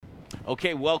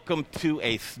Okay, welcome to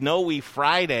a snowy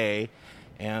Friday.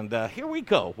 And here we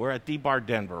go. We're at D-Bar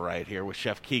Denver right here with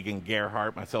Chef Keegan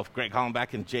Gerhardt, myself, Greg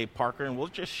Hollenbach, and Jay Parker. And we're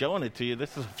just showing it to you.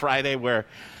 This is a Friday where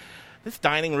this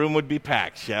dining room would be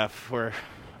packed, Chef. We're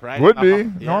right. Would be,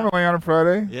 normally on a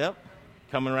Friday. Yep.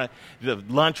 Coming right. The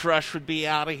lunch rush would be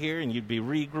out of here, and you'd be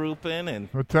regrouping. And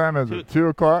what time is it? 2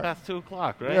 o'clock? Past 2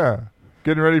 o'clock, right? Yeah.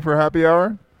 Getting ready for happy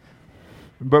hour.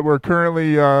 But we're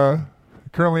currently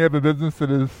have a business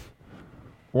that is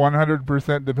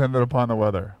 100% dependent upon the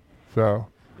weather. So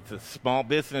it's a small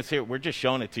business here. We're just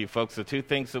showing it to you, folks. The two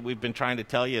things that we've been trying to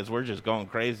tell you is we're just going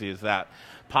crazy is that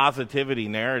positivity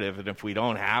narrative. And if we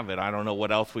don't have it, I don't know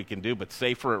what else we can do. But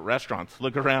safer at restaurants.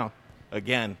 Look around.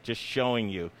 Again, just showing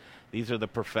you. These are the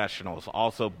professionals.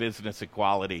 Also business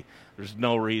equality. There's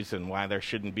no reason why there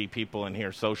shouldn't be people in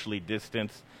here socially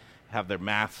distanced, have their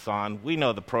masks on. We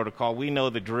know the protocol. We know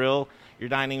the drill. Your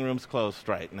dining room's closed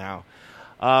right now.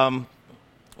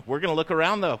 We're going to look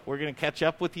around, though. We're going to catch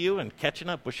up with you and catching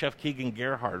up with Chef Keegan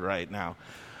Gerhardt right now.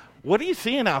 What are you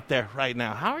seeing out there right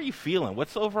now? How are you feeling?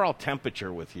 What's the overall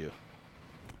temperature with you?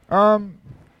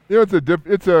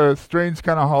 It's a strange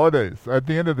kind of holidays. At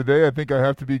the end of the day, I think I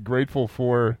have to be grateful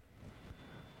for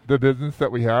the business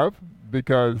that we have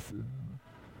because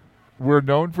we're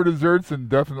known for desserts, and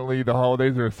definitely the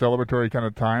holidays are a celebratory kind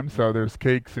of time. So there's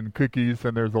cakes and cookies,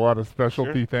 and there's a lot of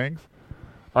specialty things.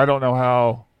 I don't know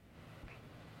how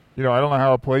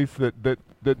a place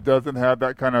that doesn't have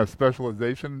that kind of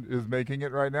specialization is making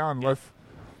it right now, unless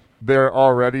they're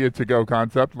already a to-go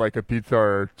concept, like a pizza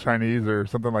or Chinese or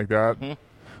something like that.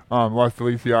 Mm-hmm. Las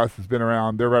Delicias has been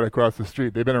around. They're right across the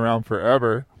street. They've been around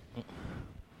forever.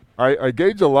 I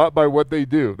gauge a lot by what they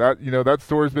do. That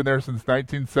store's been there since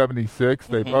 1976.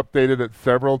 Mm-hmm. They've updated it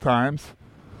several times.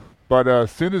 But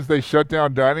as soon as they shut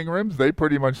down dining rooms, they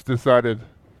pretty much decided,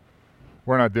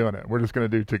 we're not doing it. We're just going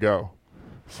to do to-go.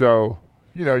 So,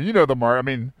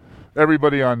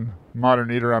 everybody on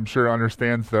Modern Eater, I'm sure,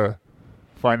 understands the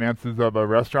finances of a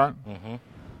restaurant. Mm-hmm.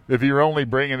 If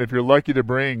you're lucky to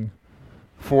bring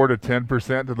 4 to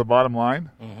 10% to the bottom line,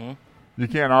 mm-hmm. You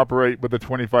can't operate with a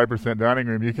 25% dining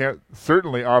room. You can't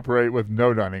certainly operate with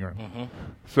no dining room. Mm-hmm.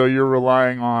 So you're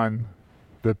relying on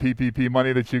the PPP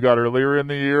money that you got earlier in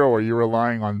the year, or you're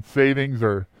relying on savings,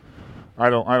 or I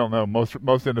don't know. Most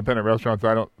independent restaurants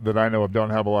that I know of don't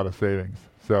have a lot of savings.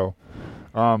 So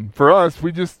for us,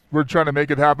 we're trying to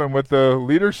make it happen with the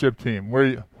leadership team.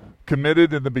 We're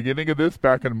committed in the beginning of this,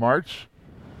 back in March,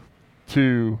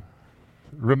 to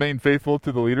remain faithful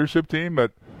to the leadership team,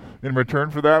 but in return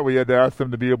for that, we had to ask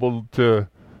them to be able to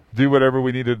do whatever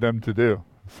we needed them to do.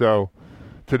 So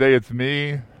today it's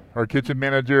me, our kitchen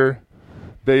manager,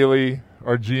 Bailey,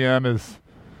 our GM is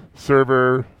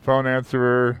server, phone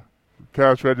answerer,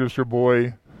 cash register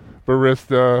boy,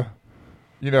 barista,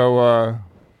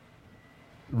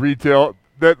 retail.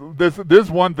 This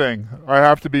one thing I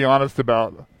have to be honest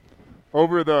about.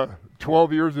 Over the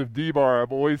 12 years of D-Bar,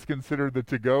 I've always considered the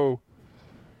to-go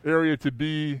area to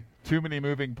be too many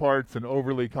moving parts and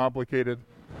overly complicated.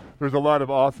 There's a lot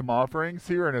of awesome offerings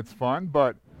here, and it's fun,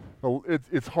 but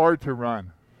it's hard to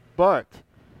run. But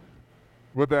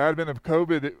with the advent of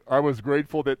COVID, I was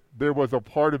grateful that there was a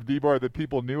part of D-Bar that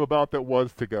people knew about that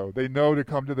was to-go. They know to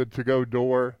come to the to-go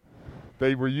door.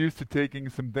 They were used to taking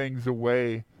some things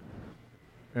away.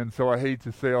 And so I hate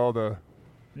to say all the,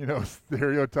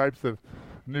 stereotypes of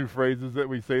new phrases that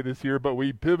we say this year, but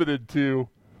we pivoted to,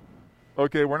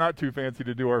 okay, we're not too fancy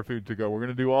to do our food to go. We're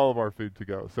going to do all of our food to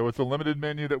go. So it's a limited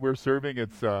menu that we're serving.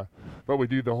 But we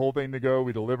do the whole thing to go.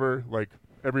 We deliver like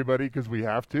everybody because we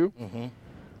have to. Mm-hmm.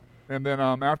 And then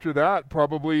after that,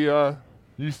 probably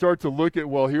you start to look at,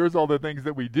 well, here's all the things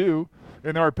that we do.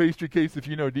 In our pastry case, if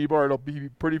you know D-Bar, it'll be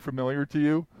pretty familiar to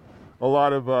you. A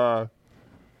lot of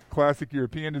classic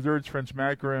European desserts, French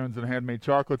macaroons and handmade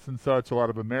chocolates and such. A lot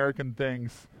of American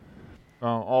things.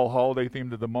 All holiday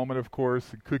themed at the moment, of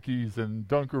course, cookies and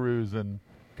Dunkaroos and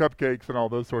cupcakes and all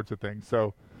those sorts of things.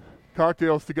 So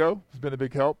cocktails to go has been a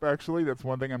big help, actually. That's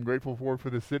one thing I'm grateful for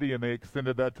the city, and they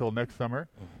extended that till next summer.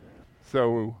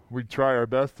 So we try our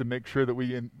best to make sure that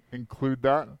we include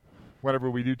that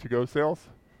whenever we do to-go sales.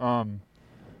 And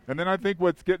then I think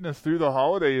what's getting us through the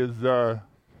holiday is,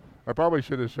 I probably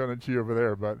should have shown it to you over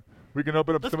there, but we can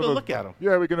open up some of those. Let's go look at them.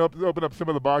 Yeah, we can open up some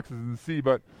of the boxes and see,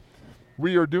 but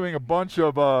we are doing a bunch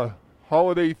of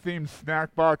holiday-themed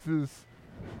snack boxes,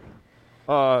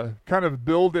 kind of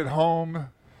build-at-home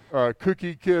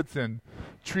cookie kits and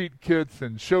treat kits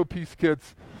and showpiece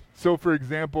kits. So, for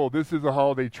example, this is a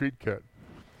holiday treat kit.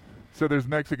 So there's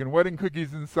Mexican wedding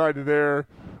cookies inside of there,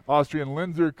 Austrian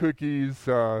Linzer cookies,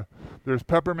 there's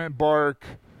peppermint bark,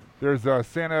 There's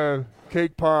Santa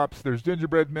cake pops. There's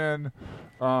gingerbread men.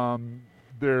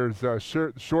 There's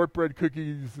shortbread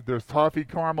cookies. There's toffee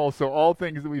caramel. So all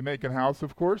things that we make in house,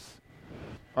 of course.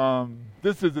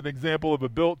 This is an example of a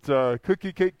built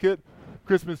cookie cake kit,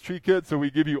 Christmas tree kit. So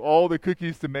we give you all the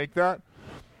cookies to make that,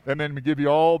 and then we give you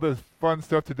all the fun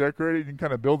stuff to decorate it. You can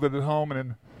kind of build it at home,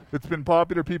 and it's been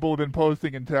popular. People have been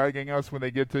posting and tagging us when they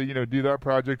get to do that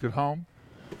project at home.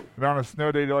 And on a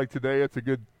snow day like today, it's a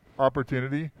good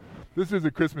opportunity. This is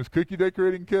a Christmas cookie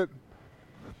decorating kit.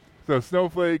 So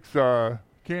snowflakes,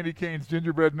 candy canes,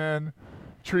 gingerbread men,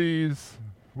 trees.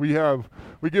 We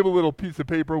give a little piece of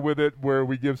paper with it where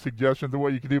we give suggestions of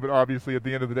what you can do, but obviously at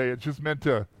the end of the day, it's just meant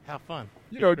to have fun.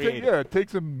 Take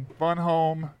some fun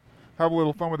home, have a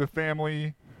little fun with the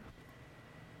family.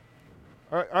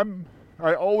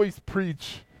 I always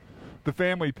preach the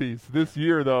family piece. This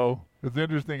year, though, it's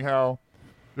interesting how,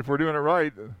 if we're doing it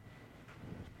right,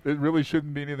 it really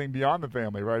shouldn't be anything beyond the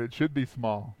family, right? It should be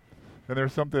small, and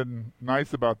there's something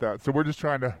nice about that. So we're just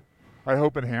trying to, I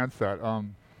hope, enhance that.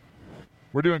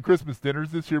 We're doing Christmas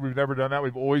dinners this year. We've never done that.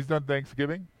 We've always done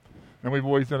Thanksgiving, and we've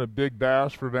always done a big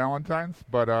bash for Valentine's.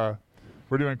 But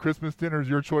we're doing Christmas dinners,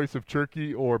 your choice of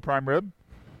turkey or prime rib,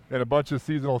 and a bunch of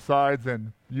seasonal sides.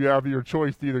 And you have your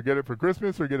choice to either get it for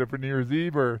Christmas or get it for New Year's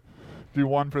Eve or do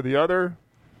one for the other.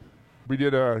 We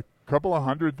did a couple of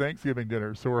hundred Thanksgiving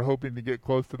dinners, so we're hoping to get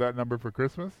close to that number for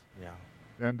Christmas. Yeah.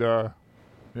 And,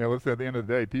 let's say at the end of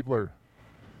the day, people are,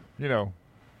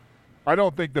 I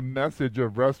don't think the message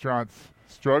of restaurants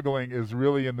struggling is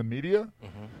really in the media.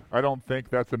 Mm-hmm. I don't think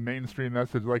that's a mainstream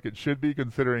message like it should be,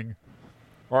 considering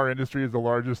our industry is the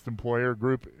largest employer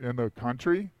group in the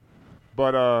country.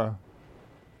 But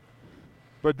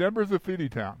Denver's a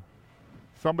foodie town.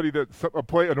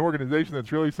 An organization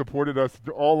that's really supported us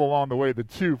all along the way. The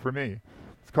two for me,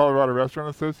 it's Colorado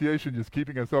Restaurant Association, just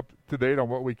keeping us up to date on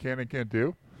what we can and can't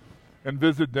do, and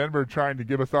Visit Denver trying to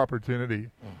give us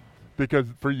opportunity, because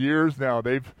for years now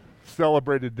they've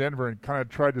celebrated Denver and kind of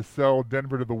tried to sell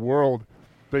Denver to the world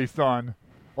based on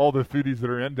all the foodies that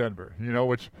are in Denver,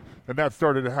 and that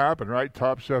started to happen, right?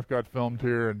 Top Chef got filmed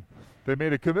here, and they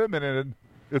made a commitment, and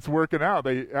it's working out.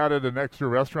 They added an extra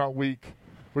restaurant week,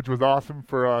 which was awesome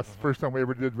for us. Mm-hmm. First time we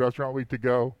ever did restaurant week to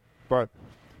go. But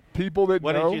people that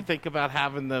What did you think about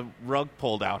having the rug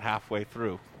pulled out halfway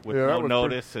through with no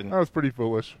notice? That was pretty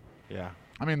foolish. Yeah.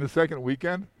 I mean, the second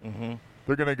weekend, mm-hmm.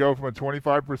 they're going to go from a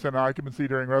 25% occupancy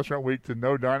during restaurant week to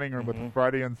no dining room mm-hmm. with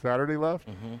Friday and Saturday left.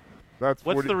 Mm-hmm.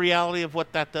 What's the reality of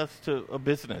what that does to a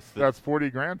business? That's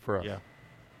 $40,000 for us. Yeah.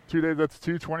 2 days, that's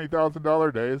two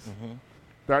 $20,000 days. Mm-hmm.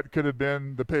 That could have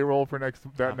been the payroll for next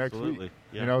week.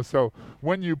 Yeah. So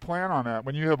when you plan on that,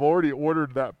 when you have already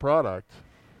ordered that product,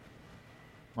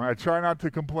 I try not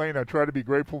to complain. I try to be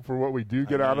grateful for what we do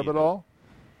get out of it all.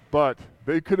 But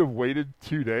they could have waited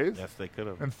 2 days. Yes, they could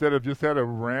have. Instead of just had a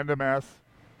random-ass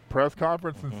press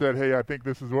conference mm-hmm. and said, hey, I think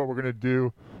this is what we're going to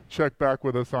do. Check back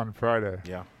with us on Friday.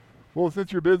 Yeah. Well,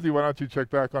 since you're busy, why don't you check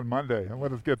back on Monday and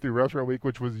let us get through restaurant week,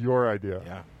 which was your idea.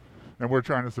 Yeah. And we're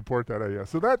trying to support that idea.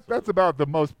 So that's about the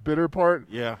most bitter part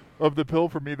of the pill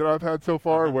for me that I've had so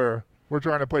far, where we're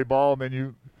trying to play ball and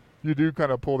then you do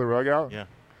kind of pull the rug out. Yeah.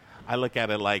 I look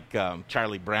at it like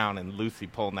Charlie Brown and Lucy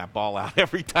pulling that ball out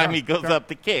every time he goes up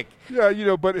to kick.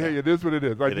 Yeah, but hey, it is what it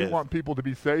is. I do want people to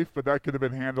be safe, but that could have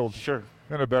been handled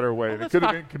in a better way. Well, it could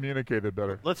have been communicated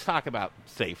better. Let's talk about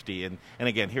safety. And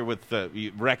again, here with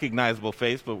the recognizable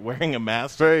face, but wearing a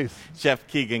mask. Chef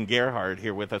Keegan Gerhardt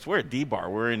here with us. We're at D-Bar.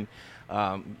 We're in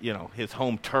his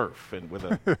home turf, and with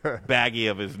a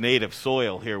baggie of his native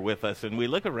soil here with us. And we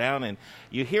look around and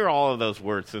you hear all of those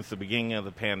words since the beginning of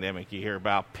the pandemic. You hear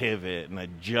about pivot and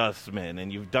adjustment,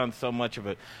 and you've done so much of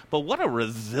it. But what a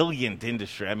resilient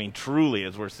industry. I mean, truly,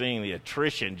 as we're seeing the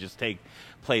attrition just take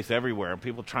place everywhere and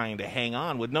people trying to hang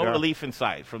on with no relief in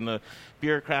sight from the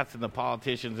bureaucrats and the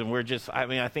politicians. And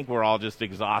I think we're all just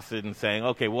exhausted and saying,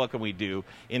 okay, what can we do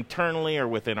internally or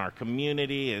within our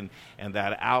community, and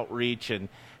that outreach, and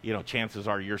chances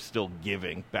are you're still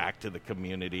giving back to the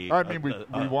community. I mean,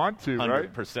 we want to,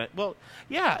 100%. Right? Well,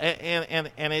 yeah,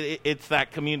 and it's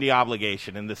that community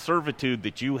obligation and the servitude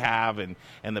that you have and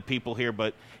the people here,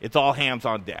 but it's all hands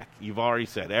on deck. You've already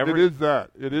said it is that.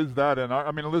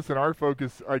 And listen, our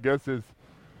focus, I guess, is,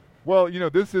 well,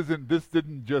 this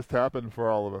didn't just happen for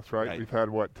all of us, right? We've had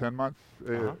 10 months,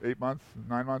 8 months,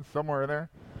 9 months, somewhere in there,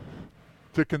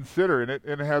 to consider, and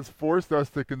it has forced us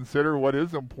to consider what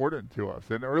is important to us.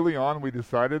 And early on, we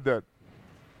decided that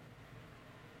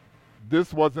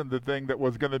this wasn't the thing that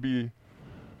was going to be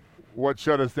what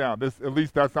shut us down. At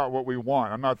least that's not what we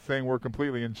want. I'm not saying we're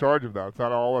completely in charge of that. It's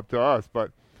not all up to us,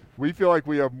 but we feel like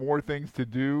we have more things to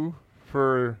do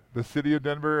for the city of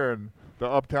Denver and the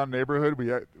uptown neighborhood.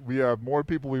 We have more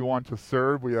people we want to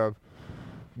serve. We have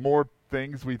more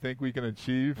things we think we can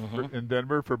achieve in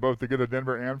Denver for both the good of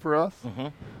Denver and for us.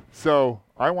 So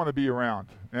I want to be around.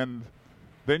 And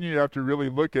then you have to really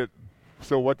look at,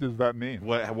 so what does that mean?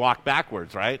 Walk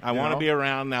backwards, right? I want to be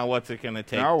around. Now what's it going to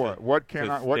take? Now what? What can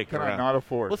I not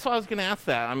afford? Well, so I was going to ask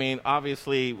that. I mean,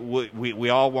 obviously, we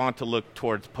all want to look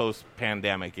towards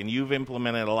post-pandemic, and you've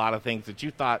implemented a lot of things that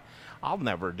you thought, I'll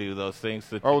never do those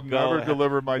things. I'll never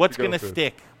deliver my What's going to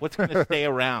stick? What's going to stay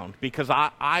around? Because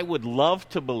I would love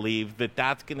to believe that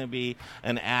that's going to be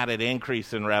an added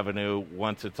increase in revenue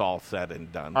once it's all said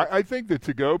and done. I think the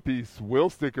to-go piece will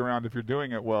stick around if you're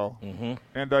doing it well.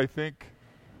 And I think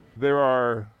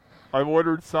I've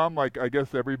ordered some, like I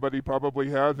guess everybody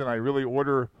probably has, and I really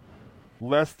order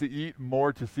less to eat,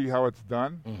 more to see how it's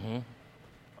done.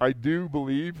 I do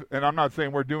believe, and I'm not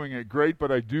saying we're doing it great,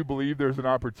 but I do believe there's an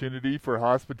opportunity for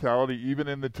hospitality even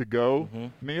in the to-go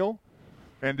meal.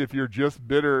 And if you're just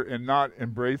bitter and not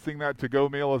embracing that to-go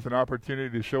meal as an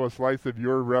opportunity to show a slice of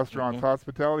your restaurant's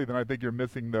hospitality, then I think you're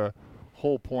missing the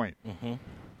whole point.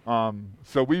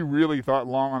 So we really thought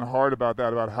long and hard about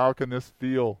that, about how can this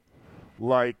feel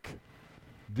like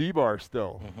D-Bar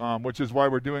still, which is why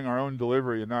we're doing our own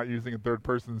delivery and not using a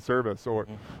third-person service. Or,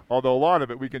 although a lot of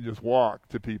it we can just walk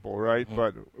to people, right?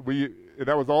 But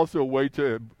that was also a way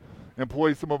to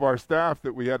employ some of our staff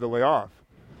that we had to lay off.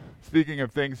 Speaking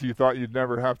of things you thought you'd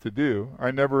never have to do,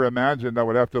 I never imagined I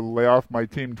would have to lay off my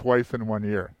team twice in 1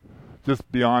 year, just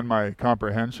beyond my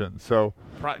comprehension. So,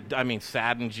 I mean,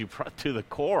 saddens you to the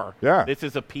core. Yeah. This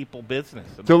is a people business.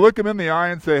 So look them in the eye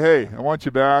and say, hey, I want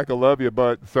you back. I love you,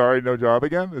 but sorry, no job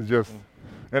again. It's just,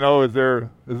 is there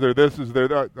this, is there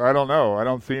that? I don't know. I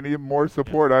don't see any more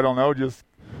support. I don't know. Just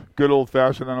good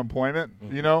old-fashioned unemployment,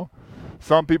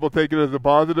 Some people take it as a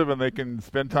positive and they can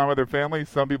spend time with their families.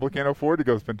 Some people can't afford to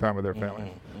go spend time with their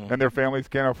families. And their families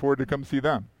can't afford to come see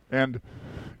them. And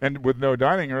with no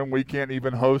dining room, we can't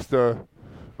even host a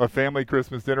family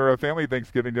Christmas dinner or a family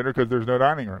Thanksgiving dinner because there's no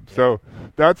dining room. So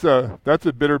that's a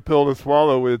bitter pill to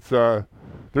swallow. It's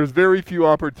there's very few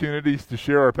opportunities to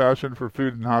share our passion for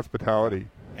food and hospitality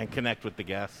and connect with the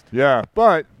guest. Yeah,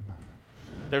 but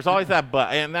there's always that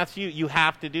but, and that's you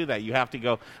have to do that. You have to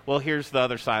go, well, here's the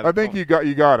other side. I think you got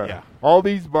it. Yeah. All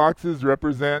these boxes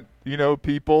represent,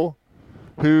 people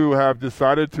who have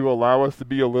decided to allow us to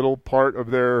be a little part of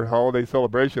their holiday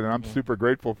celebration, and I'm super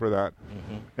grateful for that.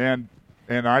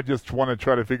 And I just want to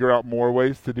try to figure out more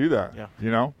ways to do that.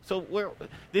 So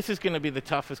this is going to be the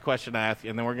toughest question I ask you,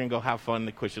 and then we're going to go have fun in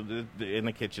the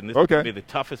kitchen. This is okay. going to be the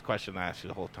toughest question I ask you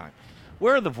the whole time.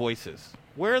 Where are the voices?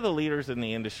 Where are the leaders in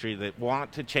the industry that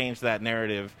want to change that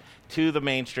narrative to the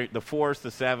Main Street, the 4s, the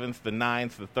 7s, the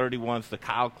 9s, the 31s, the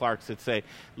Kyle Clarks that say,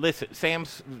 listen,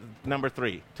 Sam's number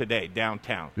 3 today,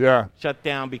 downtown. Yeah. Shut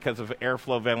down because of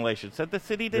airflow ventilation. Said the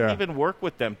city didn't even work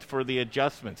with them for the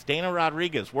adjustments. Dana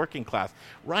Rodriguez, working class.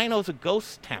 Rhino's a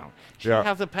ghost town. She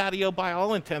has a patio by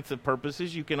all intents and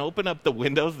purposes. You can open up the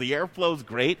windows. The airflow's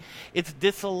great. It's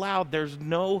disallowed. There's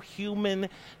no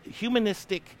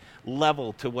humanistic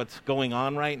level to what's going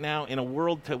on right now in a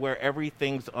world to where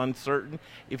everything's uncertain.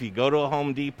 If you go to a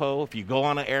Home Depot, if you go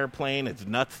on an airplane, it's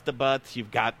nuts to butts. You've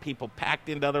got people packed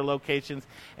into other locations,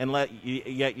 and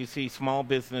yet you see small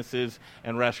businesses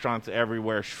and restaurants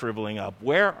everywhere shriveling up.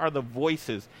 Where are the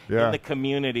voices in the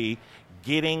community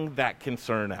getting that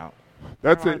concern out?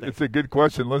 It's a good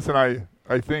question. Listen,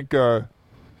 I think the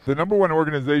number one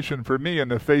organization for me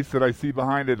and the face that I see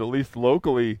behind it, at least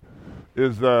locally,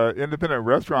 is the independent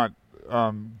restaurant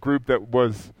group that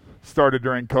was started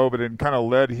during COVID and kind of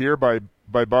led here by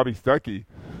Bobby Stuckey.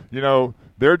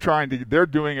 They're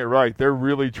doing it right. They're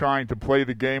really trying to play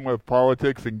the game of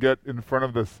politics and get in front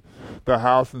of the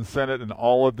House and Senate and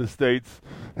all of the states,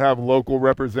 have local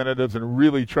representatives, and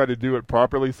really try to do it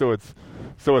properly. So it's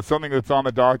something that's on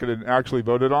the docket and actually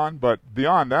voted on. But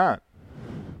beyond that,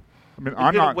 I mean,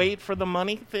 I'm not. Is it a wait for the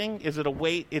money thing? Is it a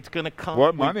wait? It's going to come.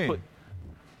 What money?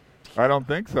 I don't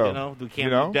think so. We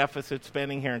can't do deficit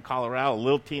spending here in Colorado.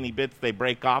 Little teeny bits they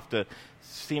break off to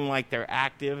seem like they're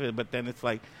active, but then it's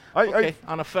like,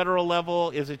 on a federal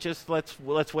level, is it just let's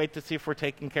wait to see if we're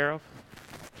taken care of?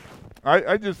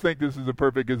 I just think this is a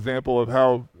perfect example of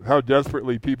how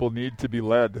desperately people need to be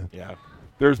led. Yeah.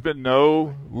 There's been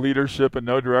no leadership and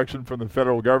no direction from the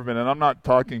federal government, and I'm not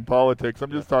talking politics.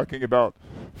 I'm just talking about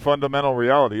fundamental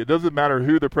reality. It doesn't matter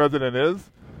who the president is.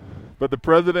 But the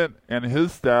president and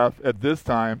his staff at this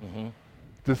time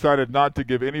decided not to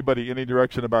give anybody any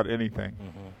direction about anything.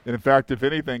 And in fact, if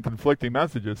anything, conflicting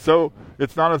messages. So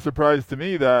it's not a surprise to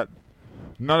me that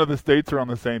None of the states are on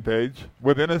the same page.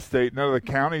 Within a state, none of the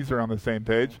counties are on the same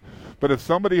page. But if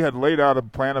somebody had laid out a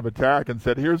plan of attack and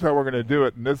said, here's how we're going to do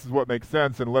it, and this is what makes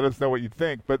sense, and let us know what you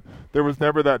think, but there was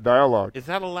never that dialogue. Is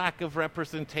that a lack of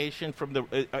representation from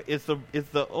the is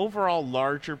the overall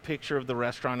larger picture of the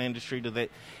restaurant industry?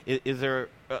 Is there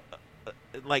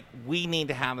like we need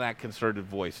to have that concerted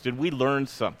voice? Did we learn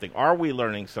something? Are we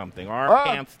learning something? Are our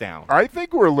pants down? I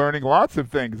think we're learning lots of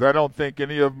things. I don't think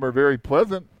any of them are very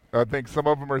pleasant. I think some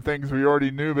of them are things we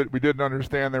already knew, but we didn't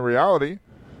understand the reality.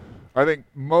 I think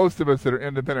most of us that are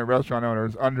independent restaurant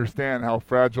owners understand how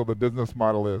fragile the business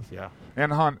model is,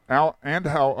 and how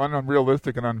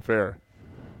unrealistic and unfair.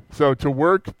 So to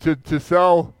work to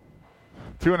sell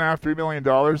 $2.5–3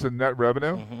 million in net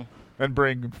revenue and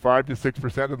bring 5 to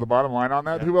 6% of the bottom line on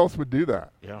that, who else would do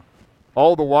that? Yeah.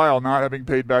 All the while not having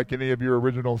paid back any of your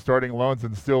original starting loans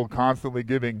and still constantly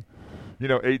giving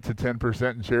 8 to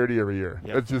 10% in charity every year.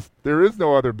 Yep. It's just, there is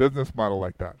no other business model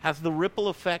like that. Has the ripple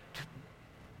effect,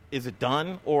 is it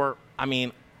done? Or, I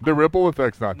mean, the ripple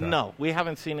effect's not done. No, we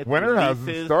haven't seen it. Winter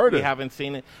hasn't started. We haven't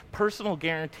seen it. Personal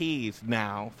guarantees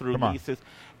now through leases.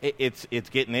 It's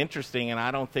getting interesting, and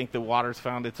I don't think the water's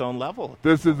found its own level.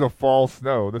 This is a fall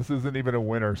snow. This isn't even a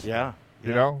winter snow. Yeah.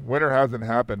 You know, winter hasn't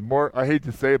happened. I hate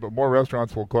to say it, but more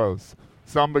restaurants will close.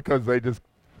 Some because they just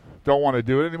don't want to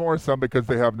do it anymore. Some because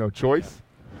they have no choice.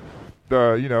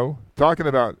 Talking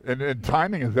about, and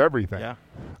timing is everything. Yeah.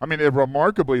 I mean,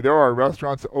 remarkably, there are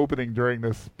restaurants opening during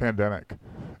this pandemic.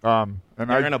 And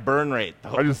they're in a burn rate,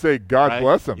 though. I just say, God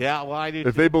bless them. Yeah, well, I do.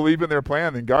 If they believe in their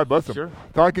plan, then God bless them. Sure.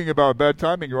 Talking about bad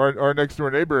timing, our next door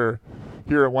neighbor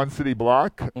here at One City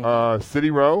Block,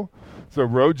 City Row, so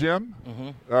Row Gym,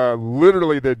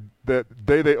 literally the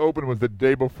day they opened was the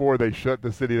day before they shut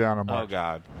the city down in March. Oh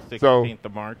God, 16th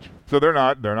of March. So they're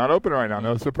not open right now.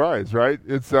 No surprise, right?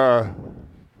 It's I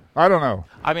don't know.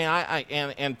 I mean,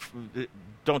 I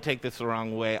don't take this the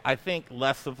wrong way. I think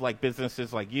less of like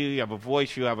businesses like you have a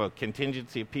voice, you have a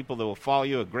contingency of people that will follow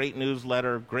you, a great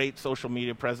newsletter, great social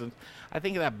media presence. I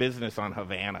think of that business on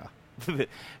Havana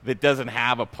that doesn't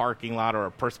have a parking lot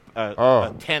or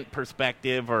a tent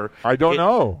perspective or. I don't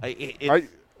know.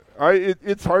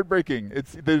 It's heartbreaking.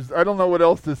 I don't know what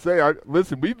else to say.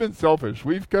 Listen, we've been selfish.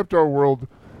 We've kept our world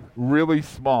really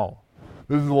small.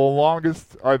 This is the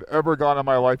longest I've ever gone in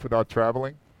my life without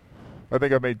traveling. I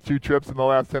think I've made 2 trips in the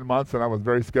last 10 months, and I was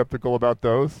very skeptical about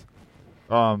those.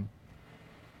 We've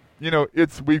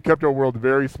kept our world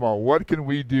very small. What can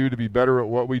we do to be better at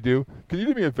what we do? Can you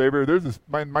do me a favor? There's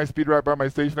my speed rack by my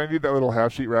station. I need that little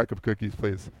half-sheet rack of cookies,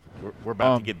 please. We're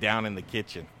about to get down in the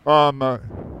kitchen. We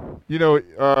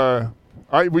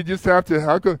just have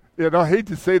to. I hate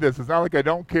to say this. It's not like I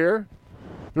don't care.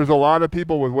 There's a lot of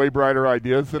people with way brighter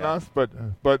ideas than us, but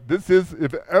this is,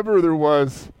 if ever there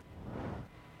was.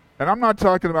 And I'm not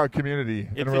talking about community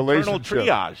and relationship. It's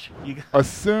internal triage.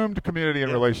 Assumed community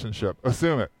and relationship.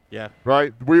 Assume it. Yeah.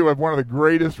 Right? We have one of the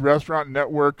greatest restaurant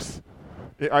networks,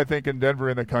 I think, in Denver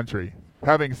in the country.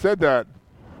 Having said that,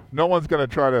 no one's going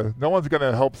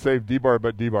to help save D-Bar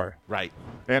but D-Bar. Right.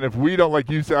 And if we don't,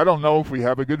 like you said, I don't know if we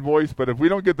have a good voice, but if we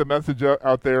don't get the message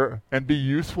out there and be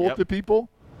useful to people,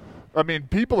 I mean,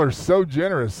 people are so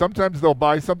generous. Sometimes they'll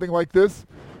buy something like this,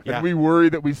 and we worry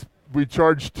that we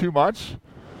charge too much.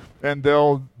 And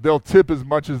they'll tip as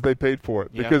much as they paid for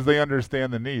it because they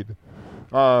understand the need.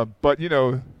 But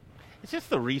it's just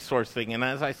the resource thing. And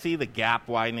as I see the gap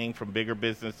widening from bigger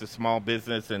business to small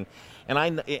business, and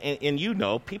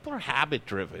people are habit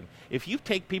driven. If you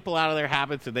take people out of their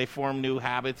habits and they form new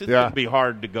habits, it's going to be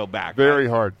hard to go back. Very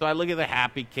hard. So I look at the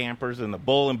Happy Campers and the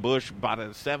Bull and Bush bought a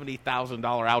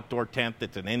 $70,000 outdoor tent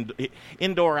that's an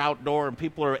indoor outdoor, and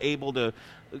people are able to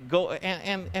go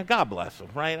and God bless them,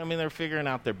 right? I mean, they're figuring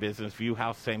out their business. View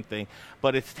House, same thing,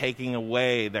 but it's taking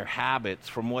away their habits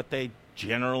from what they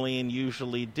generally and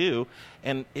usually do,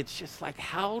 and it's just like,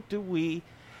 how do we?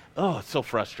 Oh, it's so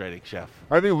frustrating, Chef.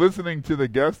 I think listening to the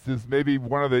guests is maybe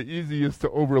one of the easiest to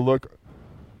overlook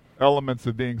elements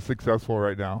of being successful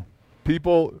right now.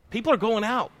 People are going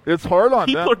out. It's hard on them.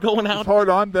 People are going out. It's hard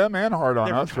on them and hard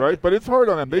on us, right? But it's hard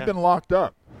on them. They've been locked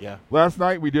up. Yeah. Last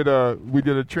night we did a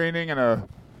training and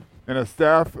a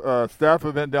staff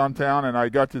event downtown, and I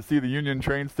got to see the Union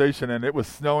train station, and it was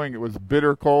snowing. It was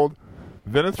bitter cold.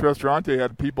 Venice Restaurante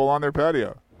had people on their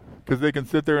patio because they can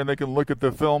sit there and they can look at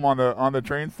the film on the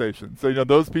train station. So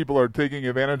those people are taking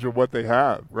advantage of what they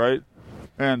have, right?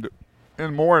 And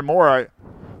more,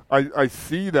 I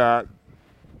see that.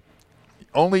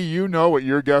 Only you know what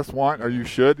your guests want, or you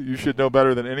should know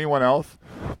better than anyone else.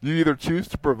 You either choose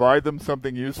to provide them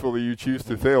something useful or you choose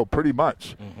to fail, pretty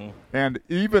much. Mm-hmm. And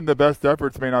even the best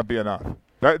efforts may not be enough.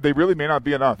 That they really may not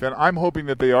be enough, and I'm hoping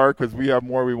that they are because we have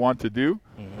more we want to do.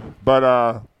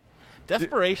 But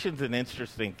desperation's an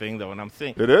interesting thing, though, and I'm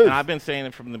saying it is. And I've been saying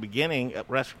it from the beginning.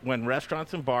 When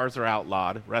restaurants and bars are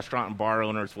outlawed, restaurant and bar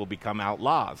owners will become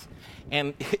outlaws.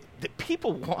 And the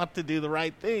people want to do the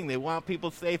right thing. They want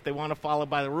people safe. They want to follow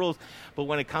by the rules. But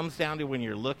when it comes down to when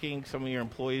you're looking some of your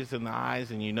employees in the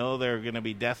eyes and you know they're going to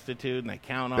be destitute and they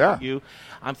count on you,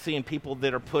 I'm seeing people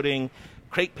that are putting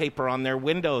crepe paper on their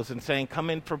windows and saying, come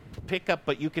in for pickup,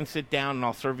 but you can sit down and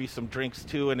I'll serve you some drinks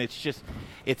too. And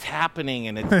it's happening,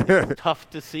 and it's tough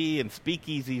to see, and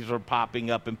speakeasies are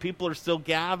popping up and people are still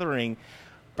gathering.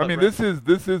 I mean, this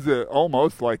is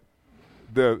almost like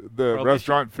the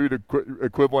restaurant food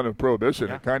equivalent of prohibition.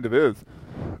 Yeah. It kind of is.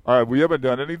 We haven't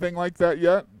done anything like that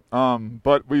yet,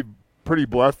 but we've pretty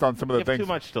blessed on some of the things. Too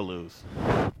much to lose.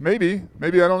 Maybe I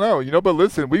don't know. But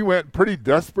listen, we went pretty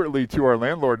desperately to our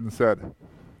landlord and said,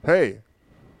 hey,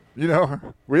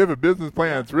 we have a business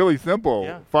plan. It's really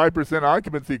simple. 5%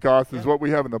 occupancy cost is what we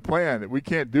have in the plan. We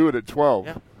can't do it at 12.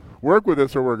 Yeah. Work with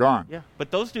us or we're gone. Yeah,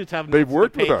 but those dudes have They've notes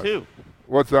worked to pay with us. too.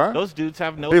 What's that? Those dudes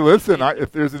have no. Hey, listen,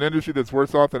 if there's an industry that's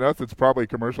worse off than us, it's probably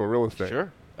commercial real estate.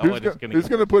 Sure. Who's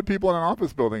going to put people in an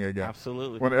office building again?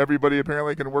 Absolutely. When everybody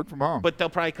apparently can work from home. But they'll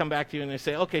probably come back to you and they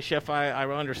say, okay, Chef, I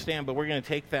understand, but we're going to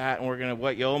take that and we're going to,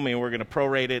 what you owe me, and we're going to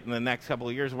prorate it in the next couple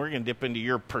of years, and we're going to dip into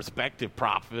your prospective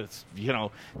profits,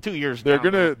 2 years They're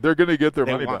down. They're going to get their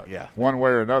money back. Yeah. One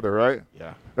way or another, right?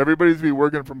 Yeah. Everybody's going to be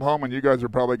working from home, and you guys are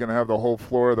probably going to have the whole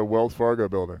floor of the Wells Fargo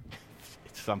building.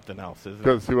 It's something else, isn't it?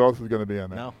 Because who else is going to be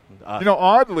in there? No.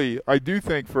 Oddly, I do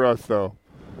think for us, though,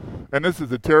 and this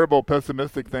is a terrible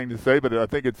pessimistic thing to say, but I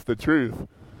think it's the truth.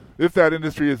 If that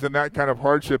industry is in that kind of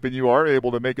hardship and you are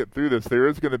able to make it through this, there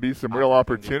is going to be some real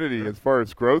opportunity as far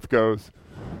as growth goes,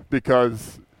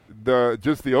 because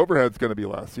the overhead's going to be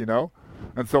less,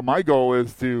 And so my goal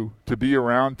is to be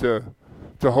around to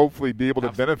hopefully be able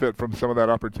to benefit from some of that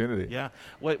opportunity. Yeah.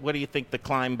 What do you think the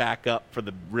climb back up for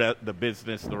the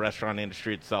business, the restaurant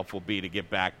industry itself will be to get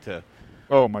back to?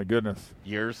 Oh, my goodness.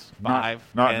 Years? 5?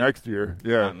 Not 10? next year.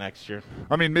 Yeah. Not next year.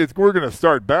 I mean, we're going to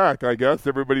start back, I guess.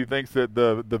 Everybody thinks that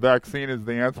the vaccine is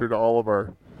the answer to all of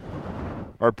our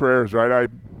prayers, right?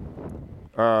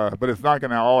 But it's not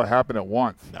going to all happen at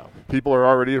once. No. People are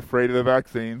already afraid of the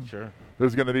vaccine. Sure.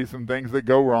 There's going to be some things that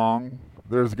go wrong.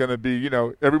 There's going to be,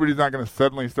 everybody's not going to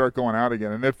suddenly start going out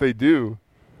again. And if they do,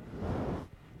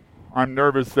 I'm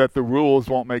nervous that the rules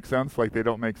won't make sense like they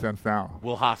don't make sense now.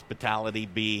 Will hospitality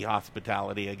be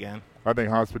hospitality again? I think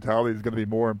hospitality is going to be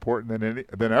more important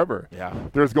than ever. Yeah.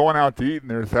 There's going out to eat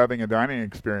and there's having a dining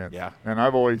experience. Yeah. And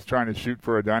I've always trying to shoot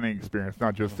for a dining experience,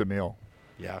 not just a meal.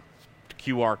 Yeah.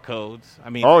 QR codes. I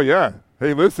mean. Oh, yeah.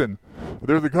 Hey, listen,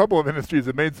 there's a couple of industries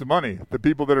that made some money. The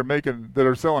people that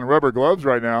are selling rubber gloves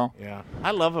right now. Yeah. I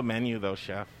love a menu, though,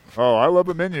 Chef. Oh, I love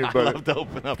a menu, but I love to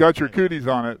open up. It's got your cooties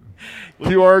on it.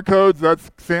 QR codes, that's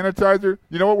sanitizer.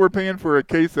 You know what we're paying for a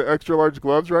case of extra large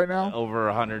gloves right now? Over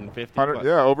 $150.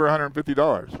 Yeah, over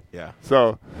 $150. Yeah.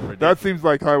 So ridiculous. That seems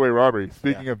like highway robbery.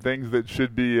 Speaking of things that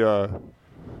should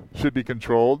be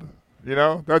controlled,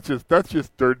 that's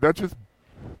just dirt. That's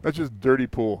just dirty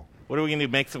pool. What are we gonna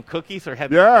do? Make some cookies or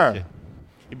head? Yeah.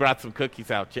 You brought some cookies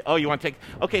out. Oh, you want to take?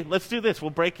 Okay, let's do this.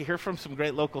 We'll hear from some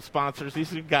great local sponsors.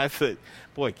 These are guys that,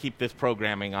 keep this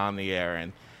programming on the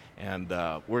air, and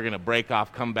we're gonna break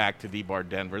off. Come back to D-Bar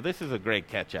Denver. This is a great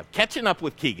catching up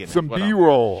with Keegan. Some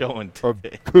B-roll of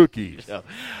cookies. So,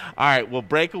 all right, we'll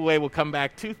break away. We'll come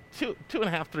back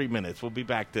 2.5, 3 minutes. We'll be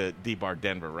back to D-Bar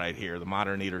Denver right here. The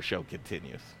Modern Eater Show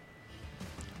continues.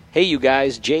 Hey, you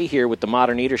guys, Jay here with the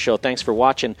Modern Eater Show. Thanks for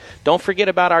watching. Don't forget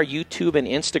about our YouTube and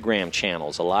Instagram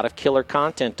channels. A lot of killer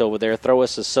content over there. Throw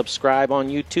us a subscribe on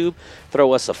YouTube.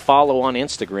 Throw us a follow on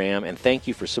Instagram. And thank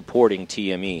you for supporting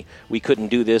TME. We couldn't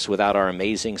do this without our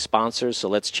amazing sponsors, so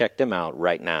let's check them out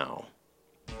right now.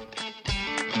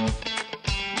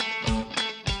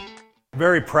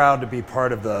 Very proud to be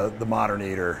part of the Modern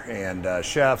Eater, and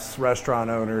chefs, restaurant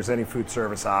owners, any food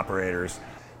service operators.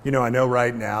 I know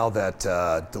right now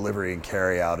that delivery and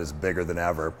carry out is bigger than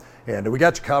ever, and we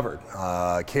got you covered.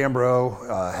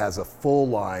 Cambro has a full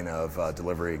line of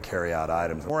delivery and carry out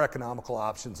items. More economical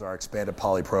options are expanded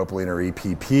polypropylene or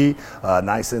EPP,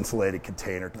 nice insulated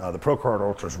container. The ProCard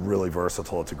Ultra is really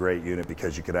versatile. It's a great unit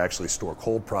because you could actually store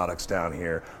cold products down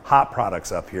here, hot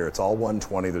products up here. It's all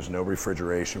 120. There's no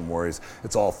refrigeration worries.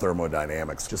 It's all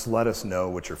thermodynamics. Just let us know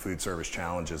what your food service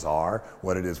challenges are,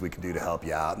 what it is we can do to help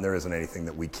you out, and there isn't anything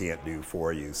that we can't do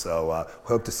for you. So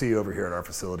hope to see you over here at our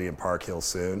facility in Park Hill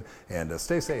soon, and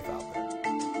stay safe out there.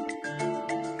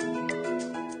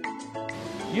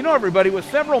 Everybody, with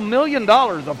several $1 million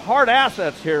of hard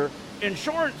assets here,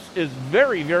 Insurance is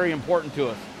very, very important to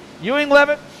us. Ewing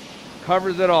Levitt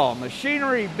covers it all.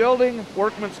 Machinery, building,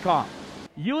 workman's comp.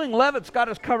 Ewing Levitt's got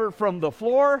us covered from the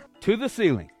floor to the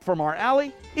ceiling, from our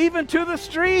alley, even to the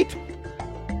street.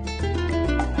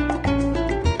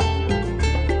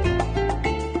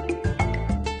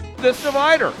 This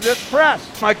divider, this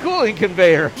press, my cooling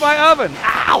conveyor, my oven.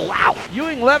 Ow, ow.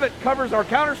 Ewing Levitt covers our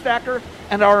counter stacker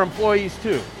and our employees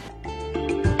too.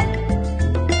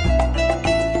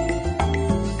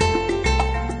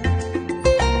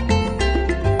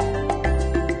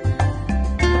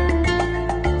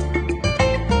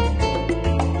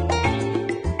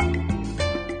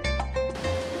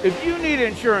 If you need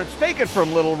insurance, take it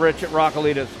from Little Rich at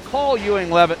Raquelitas. Call Ewing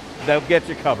Levitt, they'll get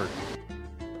you covered.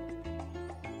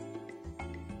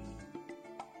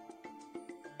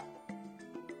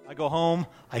 I go home,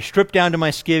 I strip down to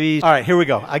my skivvies. All right, here we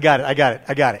go. I got it.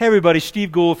 Hey everybody,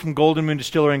 Steve Gould from Golden Moon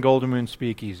Distillery and Golden Moon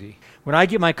Speakeasy. When I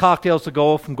get my cocktails to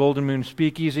go from Golden Moon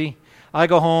Speakeasy, I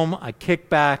go home, I kick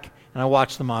back, and I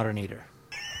watch The Modern Eater.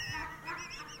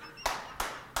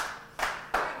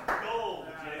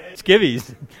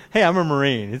 Skivvies. Hey, I'm a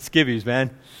Marine. It's skivvies, man.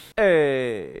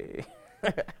 Hey.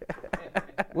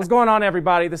 What's going on,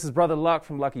 everybody? This is Brother Luck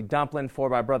from Lucky Dumpling,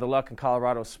 4x Brother Luck in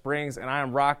Colorado Springs, and I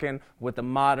am rocking with The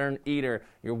Modern Eater.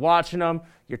 You're watching them,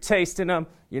 you're tasting them,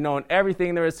 you're knowing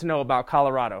everything there is to know about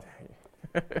Colorado.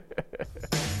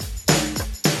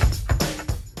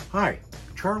 Hi,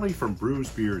 Charlie from Brews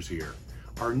Beers here.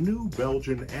 Our new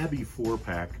Belgian Abbey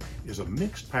 4-pack is a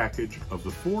mixed package of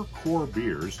the 4 core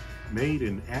beers made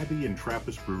in Abbey and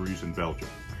Trappist breweries in Belgium.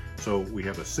 So we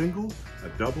have a single, a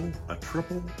double, a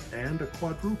triple, and a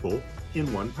quadruple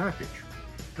in one package.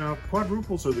 Now,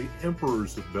 quadruples are the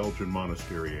emperors of Belgian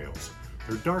monastery ales.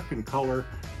 They're dark in color,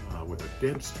 with a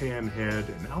dense tan head,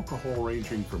 and alcohol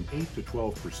ranging from 8 to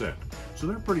 12%, so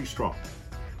they're pretty strong.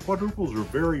 Quadruples are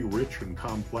very rich and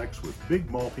complex with big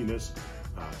maltiness,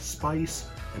 spice,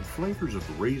 and flavors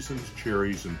of raisins,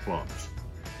 cherries, and plums.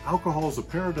 Alcohol is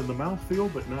apparent in the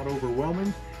mouthfeel, but not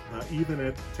overwhelming, even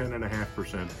at 10.5%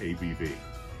 ABV.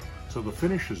 So the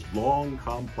finish is long,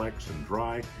 complex, and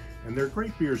dry, and they're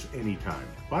great beers anytime,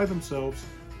 by themselves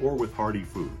or with hearty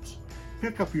foods.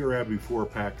 Pick up your Abbey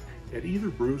 4-pack at either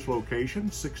Brews location,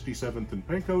 67th and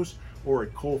Pecos, or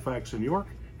at Colfax in York,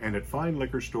 and at fine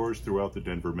liquor stores throughout the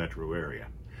Denver metro area.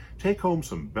 Take home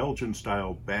some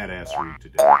Belgian-style badassery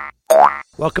today.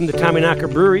 Welcome to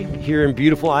Tommyknocker Brewery here in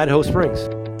beautiful Idaho Springs.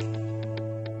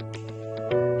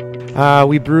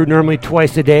 We brew normally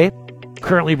twice a day.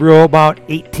 Currently brew about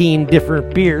 18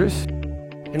 different beers.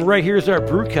 And right here is our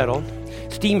brew kettle,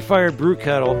 steam-fired brew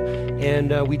kettle,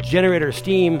 and we generate our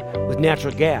steam with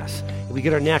natural gas. We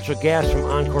get our natural gas from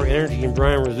Encore Energy and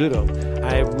Brian Rizzuto.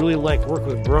 I really like working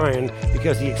with Brian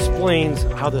because he explains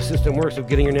how the system works of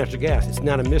getting your natural gas. It's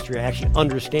not a mystery. I actually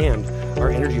understand our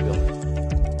energy bill.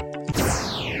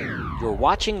 You're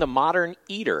watching The Modern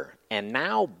Eater, and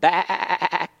now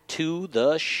back to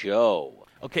the show.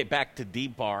 Okay, back to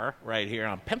D-Bar right here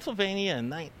on Pennsylvania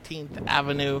and 19th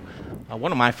Avenue.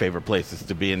 One of my favorite places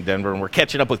to be in Denver, and we're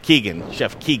catching up with Keegan,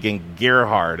 Chef Keegan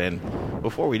Gerhard. And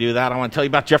before we do that, I want to tell you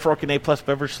about Jeff Rourke and A+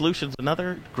 Beverage Solutions,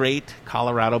 another great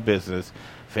Colorado business,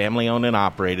 family-owned and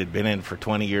operated, been in for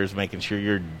 20 years, making sure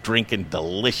you're drinking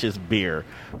delicious beer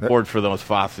poured for those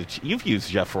faucets. You've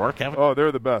used Jeff Rourke, haven't you? Oh,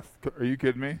 they're the best. Are you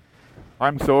kidding me?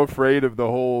 I'm so afraid of the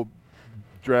whole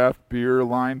draft beer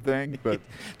line thing, but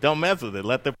don't mess with it.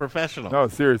 Let the professional. No,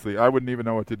 seriously, I wouldn't even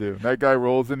know what to do. That guy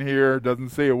rolls in here, doesn't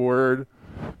say a word,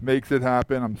 makes it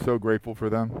happen. I'm so grateful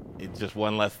for them. It's just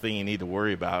one less thing you need to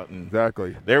worry about. And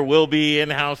exactly. There will be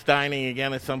in-house dining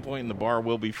again at some point, and the bar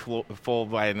will be full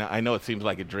by. I know it seems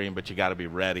like a dream, but you got to be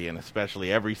ready, and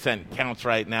especially every cent counts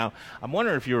right now. I'm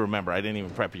wondering if you remember. I didn't even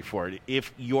prep you for it.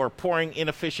 If you're pouring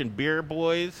inefficient beer,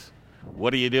 boys,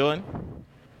 what are you doing?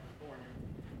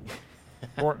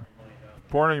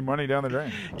 Pouring your money down the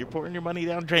drain. You're pouring your money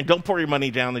down the drain. Don't pour your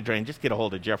money down the drain. Just get a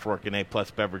hold of Jeff Rourke and A+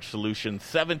 Beverage Solutions,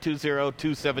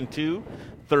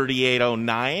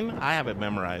 720-272-3809. I have it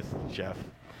memorized, Chef.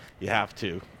 You have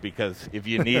to, because if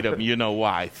you need them, you know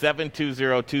why.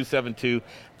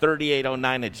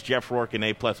 720-272-3809. It's Jeff Rourke and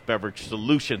A+ Beverage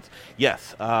Solutions.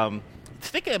 Yes,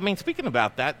 speaking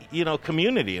about that,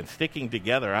 community and sticking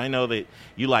together. I know that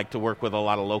you like to work with a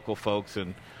lot of local folks,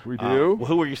 and we do.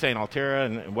 Who were you saying? Altera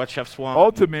and what, Chef Swamp?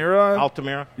 Altamira.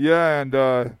 Yeah, and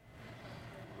a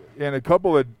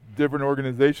couple of different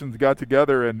organizations got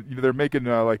together, and they're making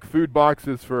like food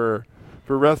boxes for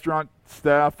restaurant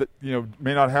staff that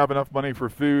may not have enough money for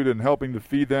food, and helping to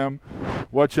feed them.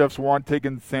 What Chefs Want,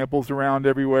 taking samples around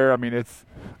everywhere. I mean,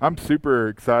 I'm super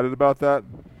excited about that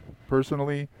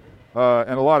personally.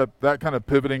 and a lot of that kind of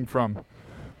pivoting from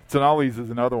Tonali's is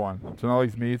another one.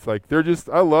 Tonali's Meats, like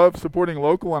I love supporting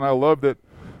local, and I love that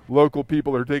local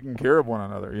people are taking care of one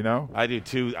another, you know? I do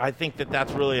too. I think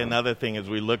that's really another thing as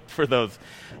we look for those,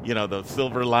 those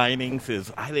silver linings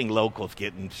is I think local's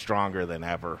getting stronger than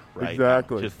ever right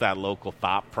Exactly. now. Just that local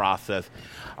thought process.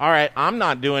 All right, I'm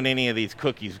not doing any of these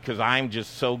cookies because I'm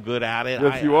just so good at it.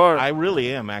 Yes, you are. I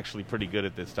really am actually pretty good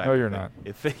at this type No, of you're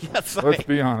thing. not. Yes, Let's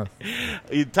be honest.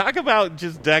 You talk about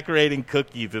just decorating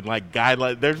cookies and like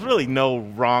guidelines. There's really no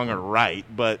wrong or right,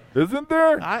 but Isn't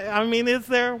there? I mean, is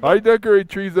there? I decorate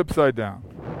trees upside down.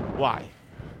 Why?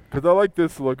 Because I like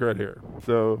this look right here.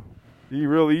 So,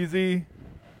 real easy.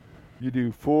 You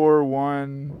do 4,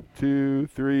 1, 2,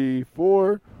 3,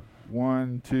 4.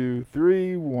 1, 2,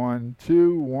 3, 1,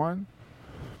 2, 1.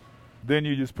 Then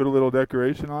you just put a little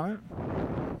decoration on it.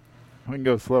 We can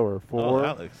go slower. 4. Oh,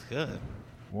 that looks good.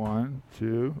 1,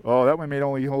 2. Oh, that one made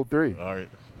only hold 3. All right.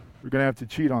 We're going to have to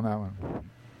cheat on that one.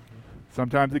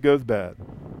 Sometimes it goes bad.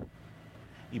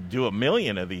 You do a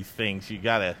million of these things, you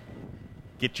got to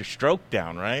get your stroke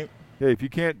down, right? Hey, if you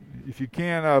can't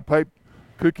pipe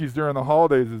cookies during the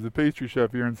holidays as a pastry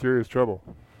chef, you're in serious trouble.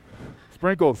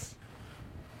 Sprinkles.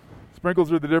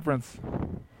 Sprinkles are the difference.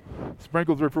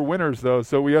 Sprinkles are for winners, though,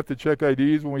 so we have to check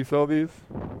IDs when we sell these.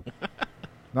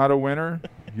 Not a winner,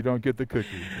 you don't get the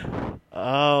cookie.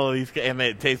 Oh, and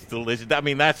it tastes delicious. I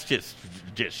mean, that's just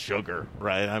sugar,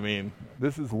 right? I mean,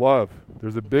 this is love.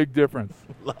 There's a big difference.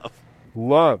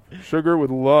 Love. Sugar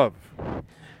with love.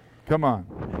 Come on.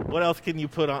 What else can you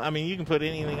put on? I mean, you can put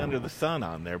anything under the sun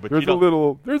on there, but there's a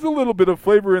little bit of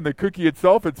flavor in the cookie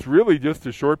itself. It's really just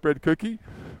a shortbread cookie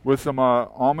with some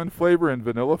almond flavor and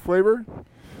vanilla flavor.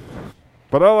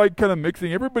 But I like kind of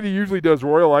mixing. Everybody usually does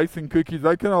royal icing cookies.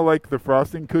 I kind of like the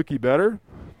frosting cookie better.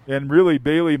 And really,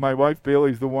 Bailey, my wife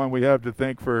Bailey's the one we have to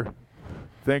thank for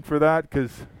that,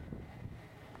 because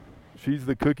she's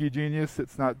the cookie genius.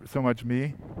 It's not so much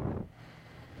me.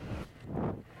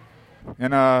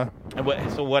 And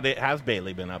so what has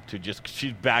Bailey been up to? Just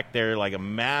she's back there like a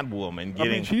mad woman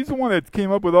getting. I mean, she's the one that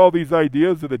came up with all these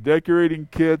ideas of the decorating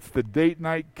kits, the date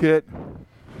night kit.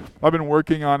 I've been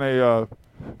working on a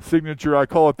signature. I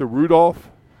call it the Rudolph.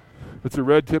 It's a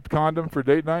red-tipped condom for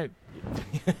date night.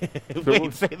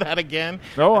 Wait, say that again?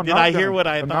 No, I'm Did not. I hear what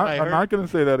I thought I heard? I'm not going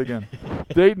to say that again.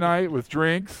 Date night with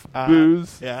drinks, booze,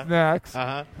 snacks,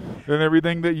 and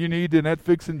everything that you need to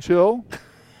Netflix and chill.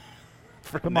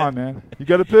 Come on, man. You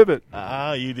got to pivot.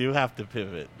 You do have to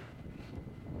pivot.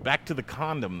 Back to the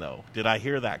condom, though. Did I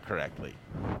hear that correctly?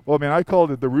 Well, I mean, I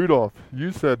called it the Rudolph.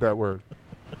 You said that word.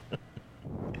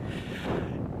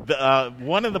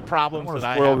 One of the problems that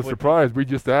I have spoil the surprise. We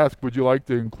just asked, would you like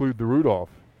to include the Rudolph?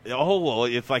 Oh, well,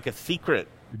 it's like a secret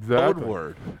code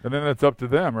word. And then it's up to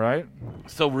them, right?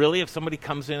 So really, if somebody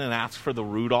comes in and asks for the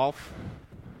Rudolph,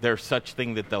 there's such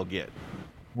thing that they'll get.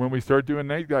 When we start doing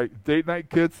date night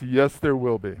kits, yes, there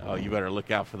will be. Oh, you better look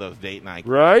out for those date night kits.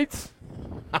 Right?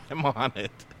 I'm on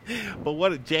it.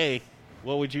 But Jay,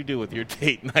 what would you do with your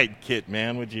date night kit,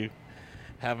 man? Would you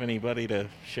have anybody to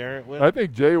share it with? I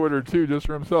think Jay ordered 2 just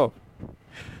for himself.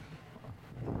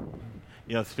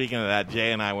 Speaking of that,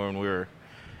 Jay and I, when we were...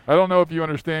 I don't know if you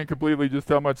understand completely just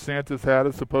how much Santa's hat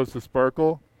is supposed to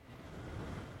sparkle.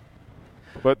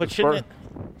 But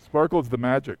sparkle's the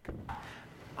magic.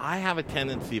 I have a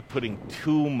tendency of putting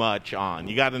too much on.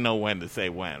 You got to know when to say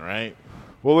when, right?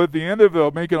 Well, at the end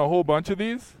of making a whole bunch of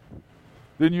these,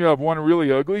 then you have one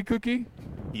really ugly cookie.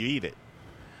 You eat it.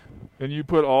 And you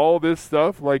put all this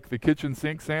stuff, like the kitchen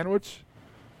sink sandwich,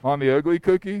 on the ugly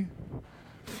cookie.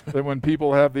 Then when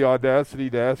people have the audacity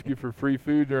to ask you for free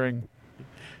food during...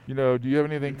 do you have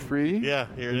anything free? Yeah,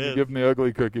 here it is. You give them the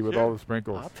ugly cookie with all the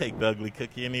sprinkles. I'll take the ugly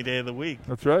cookie any day of the week.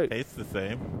 That's right. Tastes the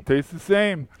same. Tastes the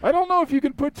same. I don't know if you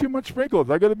can put too much sprinkles.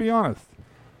 I got to be honest.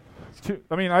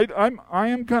 I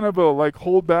am kind of a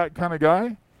hold back kind of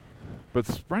guy, but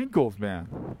sprinkles,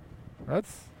 man,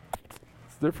 it's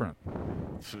different.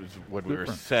 This is what we were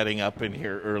setting up in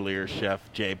here earlier.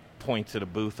 Chef Jay points at a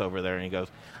booth over there and he goes,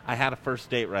 "I had a first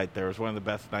date right there. It was one of the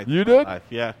best nights you of my did? life."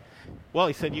 Yeah. Well,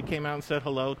 he said you came out and said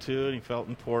hello too, and he felt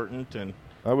important, and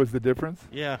that was the difference.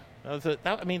 Yeah,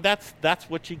 that's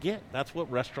what you get. That's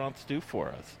what restaurants do for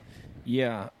us.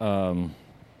 Yeah.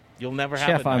 You'll never have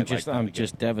Chef, a night I'm like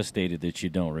just devastated that you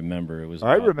don't remember. It was.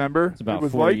 I remember. It's about it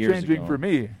was 4 years life-changing ago. for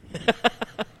me.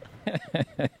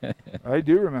 I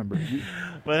do remember.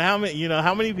 But how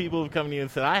many people have come to you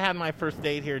and said, "I had my first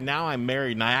date here. Now I'm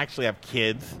married and I actually have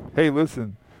kids." Hey,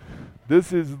 listen.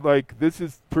 This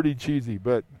is pretty cheesy,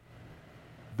 but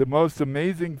the most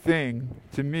amazing thing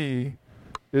to me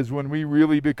is when we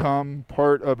really become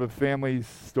part of a family's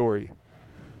story.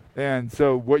 And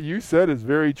so what you said is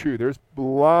very true. There's a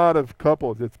lot of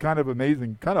couples. It's kind of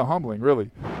amazing, kind of humbling,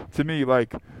 really, to me.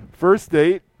 Like, first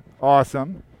date,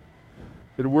 awesome.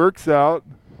 It works out.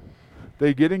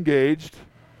 They get engaged.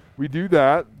 We do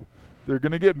that. They're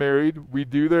going to get married. We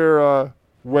do their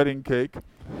wedding cake.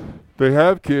 They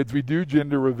have kids. We do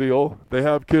gender reveal. They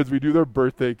have kids. We do their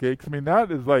birthday cakes. I mean,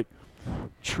 that is like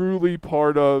truly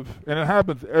part of, and it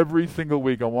happens every single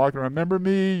week. I'm walking around, remember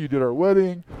me? You did our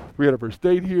wedding. We had a first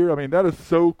date here. I mean, that is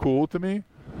so cool to me.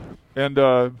 And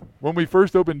when we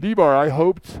first opened D-Bar, I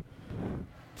hoped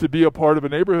to be a part of a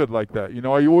neighborhood like that. You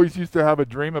know, I always used to have a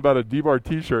dream about a D-Bar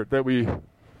t-shirt that we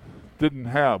didn't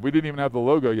have. We didn't even have the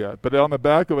logo yet. But on the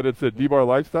back of it, it said D-Bar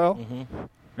Lifestyle. Mm-hmm.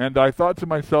 And I thought to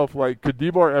myself, like, could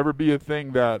D-Bar ever be a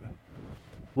thing that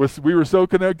we were so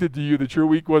connected to you that your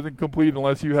week wasn't complete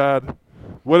unless you had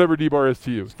whatever D-Bar is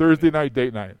to you. Thursday night,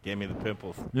 date night. Gave me the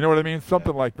pimples. You know what I mean?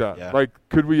 Something like that. Yeah. Like,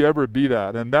 could we ever be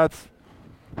that? And that's...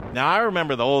 Now, I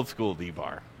remember the old school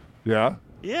D-Bar. Yeah?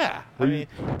 Yeah. I mean,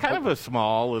 kind of a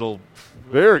small little...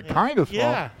 Very kind of small.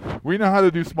 Yeah. We know how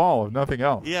to do small, if nothing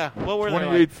else. Yeah. What were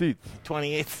 28 they like? seats.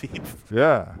 28 seats.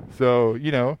 Yeah. So,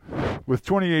 you know, with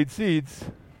 28 seats...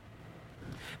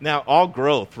 Now, all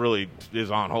growth really is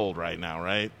on hold right now,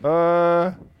 right?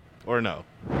 Or no?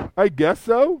 I guess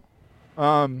so.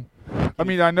 I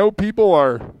mean, I know people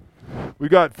are... We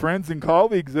got friends and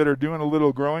colleagues that are doing a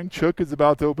little growing. Chook is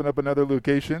about to open up another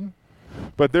location.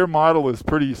 But their model is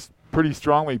pretty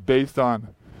strongly based on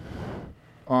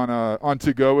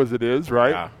to-go as it is,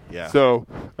 right? Yeah, yeah. So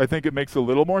I think it makes a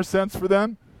little more sense for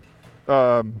them.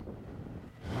 But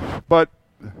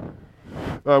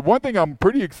one thing I'm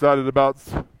pretty excited about,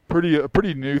 a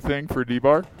pretty new thing for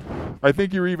D-Bar. I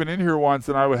think you were even in here once,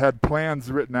 and I had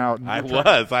plans written out. I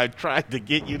was. I tried to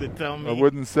get you to tell me. I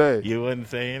wouldn't say. You wouldn't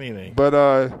say anything.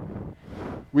 But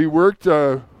we worked.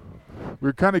 We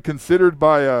were kind of considered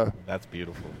by. That's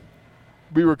beautiful.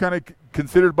 We were kind of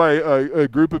considered by a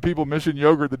group of people, Mission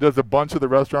Yogurt, that does a bunch of the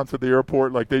restaurants at the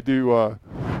airport. Like they do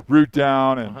Root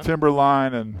Down and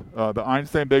Timberline and the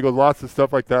Einstein Bagels, lots of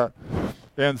stuff like that.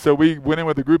 And so we went in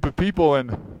with a group of people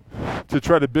and to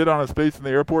try to bid on a space in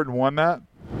the airport and won that.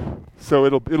 So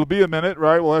it'll be a minute,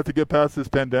 right? We'll have to get past this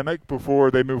pandemic before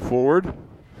they move forward.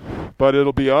 But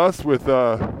it'll be us with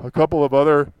a couple of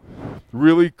other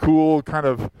really cool kind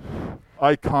of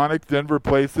iconic Denver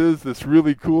places. This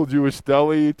really cool Jewish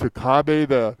deli, Takabe,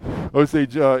 the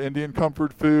Osage Indian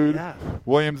comfort food,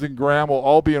 Williams and Graham will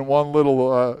all be in one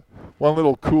little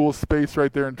cool space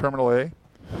right there in Terminal A.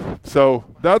 So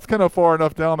that's kind of far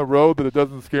enough down the road that it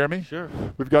doesn't scare me. Sure.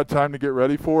 We've got time to get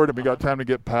ready for it, and we got time to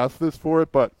get past this for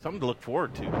it. But something to look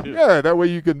forward to, too. Yeah, that way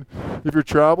you can, if you're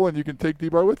traveling, you can take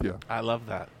D-Bar with you. I love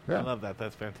that. Yeah. I love that.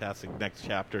 That's fantastic. Next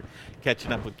chapter,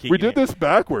 catching up with Keegan. We did this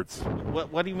backwards.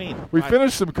 What do you mean? We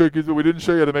finished some cookies, but we didn't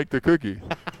show you how to make the cookie.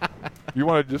 You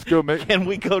want to just go make? Can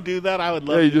we go do that? I would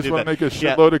love to do that. Yeah, you just want to make a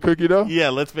shitload of cookie dough? Yeah,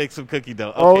 let's make some cookie dough.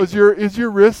 Okay. Oh, is your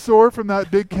wrist sore from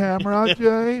that big camera,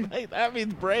 Jay? Hey, that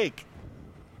means break.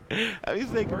 That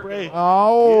means take a break.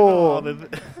 Oh. You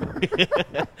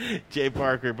know, Jay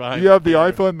Parker behind. You have the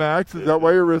iPhone Max? Is that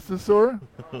why your wrist is sore?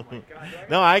 Oh my God.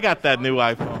 No, I got that new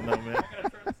iPhone, though, man.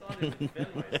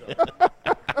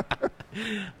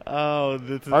 Oh,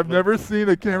 this is I've never seen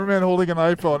a cameraman holding an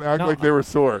iPhone act like they were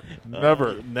sore.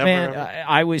 Never. Never. Man,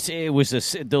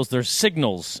 those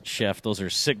signals, Chef. Those are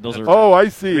oh, I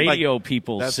see. Radio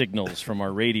people's signals from our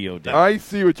radio deck. I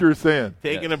see what you're saying.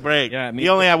 Taking a break. Yeah, you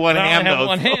only have one hand, I though. have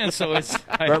one hand, so it's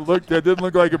that didn't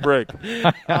look like a break.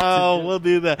 Oh, we'll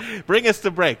do that. Bring us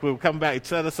to break. We'll come back.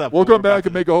 Set us up. We'll come back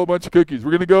and make a whole bunch of cookies.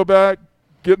 We're going to go back,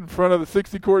 get in front of the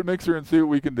 60-quart mixer, and see what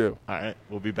we can do. All right.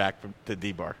 We'll be back to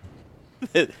D-Bar.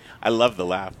 I love the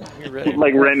laugh. You ready?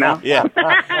 Like right now? Yeah.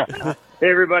 Hey,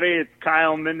 everybody. It's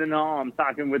Kyle Mendenhall. I'm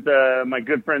talking with my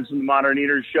good friends from the Modern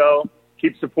Eaters Show.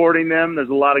 Keep supporting them. There's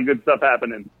a lot of good stuff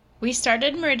happening. We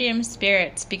started Meridium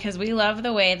Spirits because we love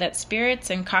the way that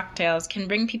spirits and cocktails can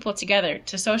bring people together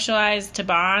to socialize, to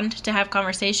bond, to have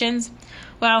conversations.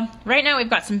 Well, right now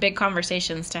we've got some big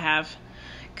conversations to have.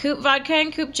 Coop Vodka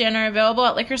and Coop Gin are available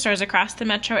at liquor stores across the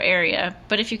metro area,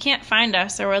 but if you can't find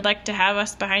us or would like to have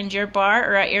us behind your bar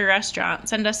or at your restaurant,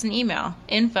 send us an email,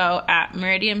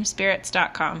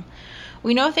 info@meridiumspirits.com.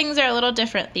 We know things are a little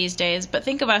different these days, but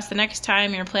think of us the next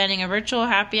time you're planning a virtual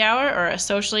happy hour or a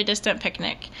socially distant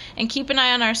picnic. And keep an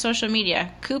eye on our social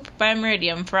media, Coop by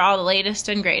Meridium, for all the latest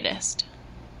and greatest.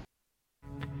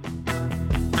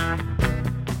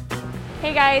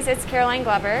 Hey guys, it's Caroline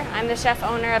Glover. I'm the chef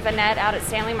owner of Annette out at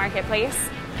Stanley Marketplace.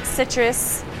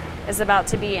 Citrus is about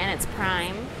to be in its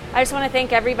prime. I just want to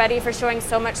thank everybody for showing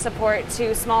so much support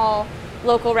to small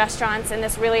local restaurants in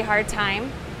this really hard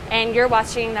time. and you're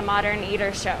watching the Modern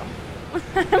Eater Show.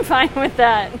 I'm fine with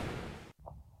that.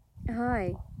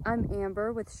 Hi, I'm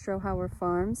Amber with Strohauer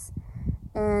Farms,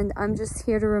 and I'm just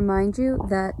here to remind you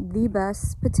that the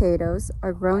best potatoes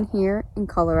are grown here in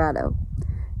Colorado.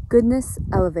 Goodness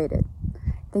elevated.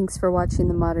 Thanks for watching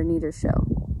the Modern Eater Show.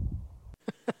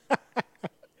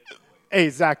 Hey,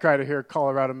 Zach Ryder here,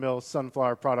 Colorado Mills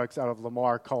Sunflower Products out of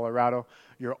Lamar, Colorado.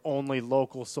 Your only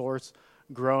local source,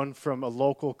 grown from a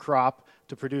local crop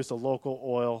to produce a local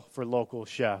oil for local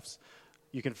chefs.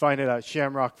 You can find it at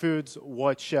Shamrock Foods,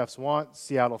 What Chefs Want,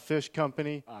 Seattle Fish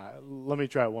Company. Let me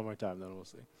try it one more time, then we'll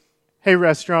see. Hey,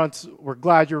 restaurants, we're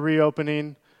glad you're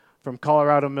reopening. From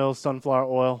Colorado Mills Sunflower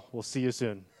Oil, we'll see you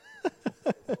soon.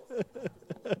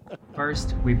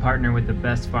 First, we partner with the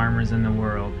best farmers in the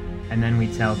world, and then we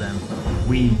tell them,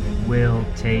 we will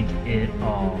take it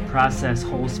all. Process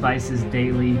whole spices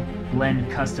daily, blend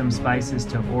custom spices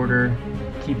to order,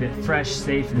 keep it fresh,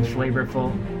 safe, and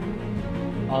flavorful,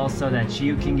 all so that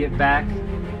you can get back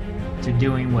to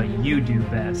doing what you do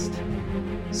best.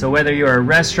 So whether you're a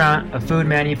restaurant, a food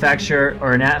manufacturer,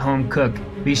 or an at-home cook,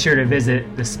 be sure to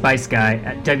visit The Spice Guy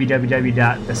at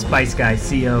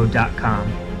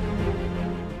www.thespiceguyco.com.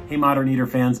 Hey Modern Eater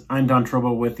fans, I'm Don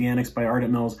Trobo with the Annex by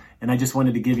Ardent Mills, and I just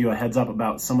wanted to give you a heads up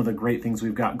about some of the great things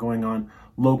we've got going on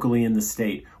locally in the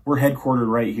state. We're headquartered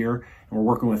right here, and we're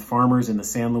working with farmers in the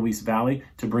San Luis Valley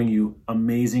to bring you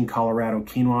amazing Colorado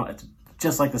quinoa. It's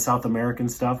just like the South American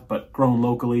stuff, but grown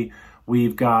locally.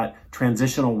 We've got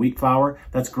transitional wheat flour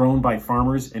that's grown by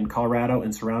farmers in Colorado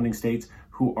and surrounding states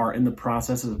who are in the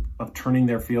process of turning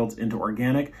their fields into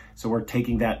organic. So we're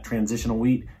taking that transitional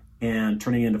wheat and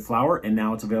turning it into flour, and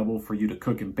now it's available for you to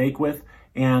cook and bake with.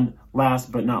 And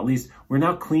last but not least, we're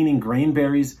now cleaning grain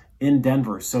berries in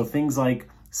Denver. So things like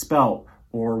spelt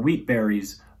or wheat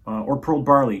berries or pearl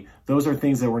barley, those are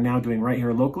things that we're now doing right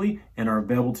here locally and are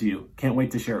available to you. Can't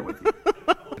wait to share it with you.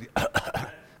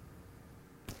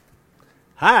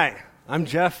 Hi, I'm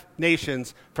Jeff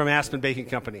Nations from Aspen Baking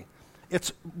Company.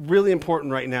 It's really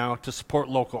important right now to support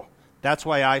local. That's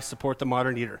why I support the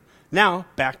Modern Eater. Now,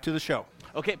 back to the show.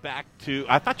 Okay, back to,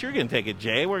 I thought you were going to take it,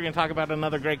 Jay. We're going to talk about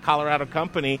another great Colorado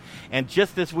company. And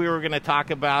just as we were going to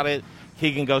talk about it,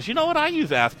 Keegan goes, you know what? I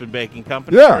use Aspen Baking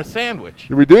Company for a sandwich.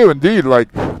 We do, indeed.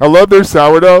 Like, I love their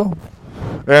sourdough.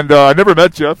 And I never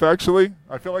met Jeff, actually.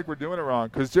 I feel like we're doing it wrong.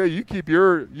 Because, Jay, you keep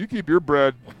your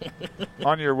bread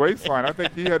on your waistline. I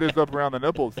think he had his up around the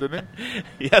nipples, didn't he?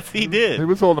 Yes, he did. He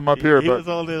was holding them up here. He was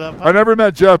holding it up. I never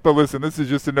met Jeff, but listen, this is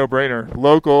just a no-brainer.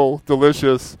 Local,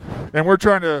 delicious. And we're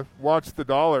trying to watch the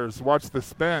dollars, watch the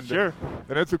spend. Sure.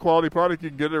 And it's a quality product. You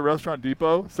can get it at Restaurant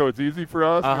Depot, so it's easy for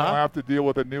us. We don't have to deal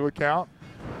with a new account.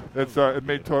 It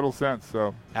made total sense.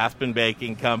 So Aspen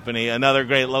Baking Company, another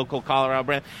great local Colorado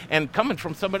brand, and coming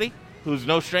from somebody who's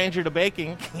no stranger to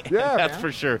baking, that's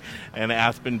for sure, an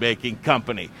Aspen Baking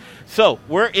Company. So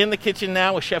we're in the kitchen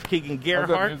now with Chef Keegan Gerhardt.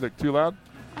 How's that music? Too loud?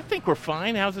 I think we're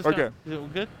fine. How's this? Okay. Is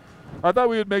it good? I thought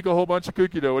we would make a whole bunch of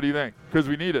cookie dough. What do you think? Because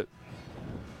we need it.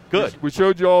 Good. We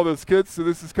showed you all those kits, so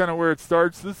this is kind of where it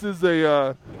starts. This is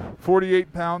a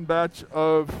 48-pound batch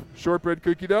of shortbread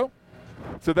cookie dough.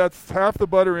 So that's half the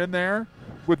butter in there.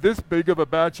 With this big of a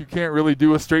batch, you can't really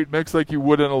do a straight mix like you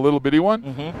would in a little bitty one,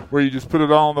 where you just put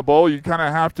it all in the bowl. You kind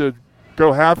of have to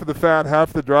go half of the fat,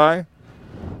 half the dry.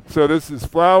 So this is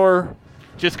flour.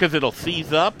 Just because it'll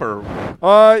seize up, or?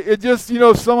 It just,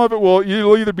 some of it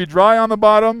it'll either be dry on the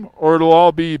bottom or it'll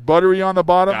all be buttery on the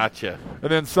bottom. Gotcha.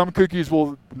 And then some cookies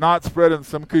will not spread and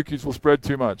some cookies will spread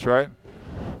too much, right?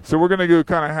 So we're going to go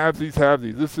kind of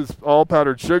halvesies. This is all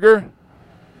powdered sugar.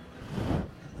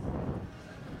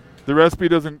 The recipe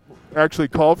doesn't actually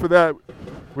call for that.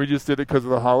 We just did it because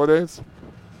of the holidays.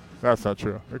 That's not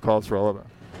true. It calls for all of it.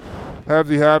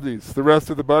 Halvesies. The rest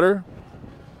of the butter.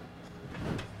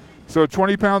 So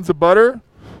 20 pounds of butter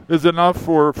is enough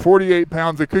for 48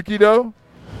 pounds of cookie dough.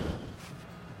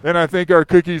 And I think our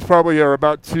cookies probably are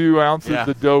about 2 ounces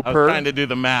of dough per. I was trying to do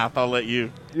the math. I'll let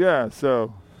you. Yeah,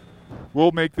 so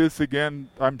we'll make this again,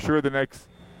 I'm sure, the next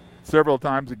several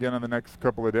times again in the next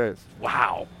couple of days.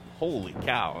 Wow. Holy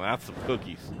cow. That's some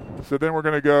cookies. So then we're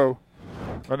going to go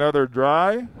another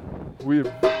dry.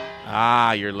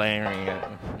 You're layering it.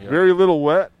 Yep. Very little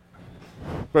wet.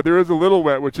 But there is a little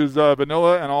wet, which is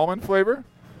vanilla and almond flavor.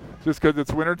 Just because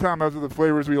it's wintertime, those are the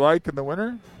flavors we like in the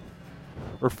winter.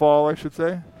 Or fall, I should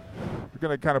say. We're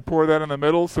going to kind of pour that in the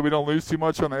middle so we don't lose too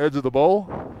much on the edge of the bowl.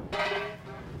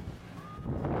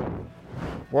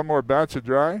 One more batch of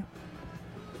dry.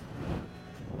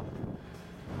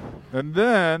 And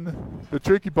then the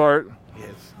tricky part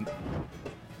is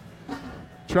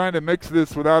trying to mix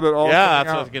this without it all. Yeah, that's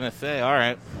what I was going to say. All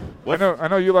right. I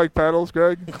know you like paddles,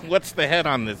 Greg. What's the head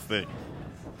on this thing?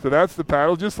 So that's the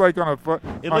paddle, just like on a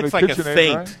It on looks a like a KitchenAid,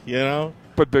 saint, right? you know?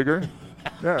 But bigger.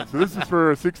 Yeah, so this is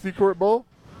for a 60-quart bowl?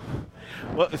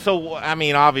 Well, so, I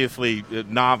mean, obviously,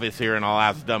 novice here, and I'll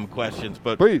ask dumb questions,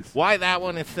 but please, why that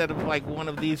one instead of, like, one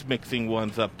of these mixing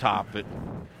ones up top?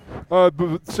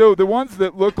 So the ones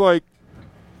that look like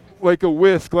a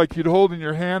whisk, like you'd hold in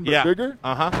your hand, but bigger,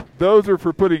 those are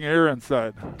for putting air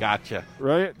inside. Gotcha.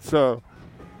 Right? So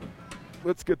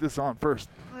let's get this on first.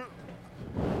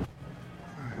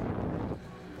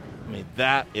 I mean,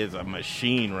 that is a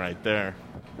machine right there.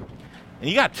 And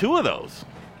you got 2 of those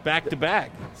back to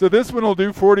back. So this one will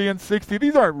do 40 and 60.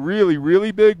 These aren't really,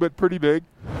 really big, but pretty big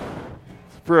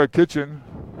for a kitchen,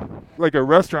 like a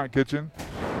restaurant kitchen.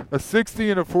 A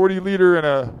 60 and a 40 liter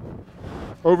and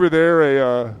over there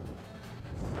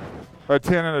a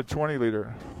 10 and a 20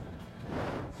 liter.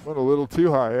 Went a little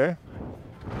too high, eh?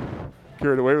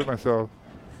 Carried away with myself.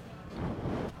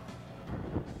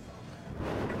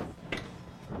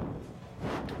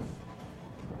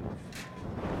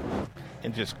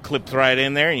 And just clips right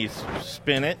in there and you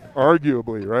spin it.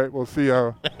 Arguably, right? We'll see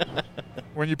how.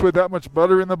 When you put that much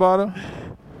butter in the bottom,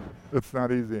 it's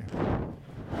not easy.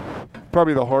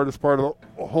 Probably the hardest part of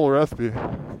the whole recipe.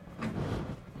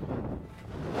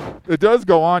 It does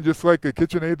go on just like a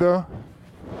KitchenAid, though.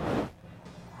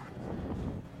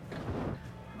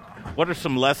 What are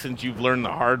some lessons you've learned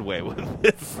the hard way with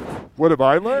this? What have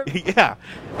I learned? Yeah.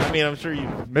 I mean, I'm sure you...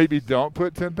 Maybe don't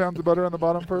put 10 pounds of butter on the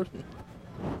bottom first.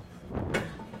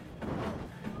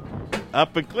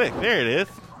 Up and click. There it is.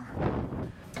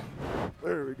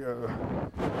 There we go.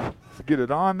 Let's get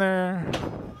it on there.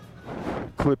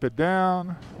 Clip it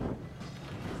down.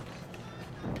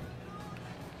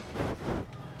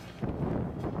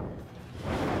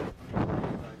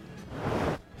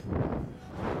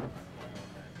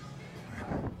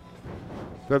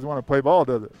 Doesn't want to play ball,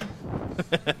 does it?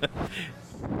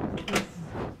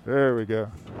 There we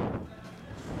go.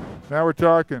 Now we're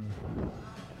talking.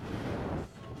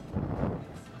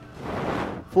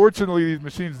 Fortunately, these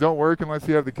machines don't work unless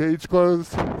you have the cage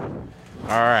closed. All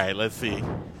right, let's see.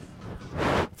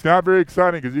 It's not very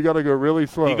exciting because you got to go really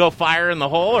slow. You go fire in the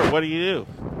hole, or what do you do?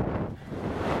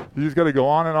 You just got to go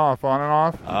on and off, on and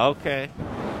off. Okay.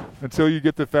 Until you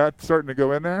get the fat starting to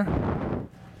go in there.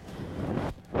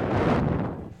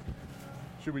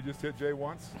 Should we just hit Jay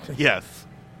once? Yes.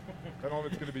 I don't know if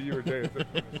it's going to be you or Jay.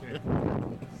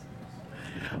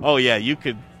 Oh yeah, you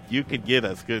could get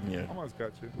us, couldn't you? Almost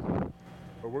got you.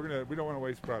 But we don't want to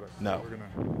waste product. No. So we're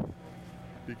gonna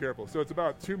be careful. So it's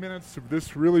about 2 minutes of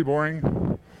this really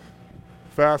boring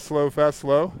fast,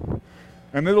 slow,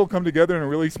 and it'll come together in a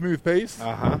really smooth paste.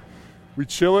 We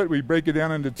chill it. We break it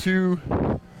down into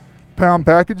 2-pound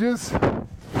packages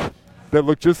that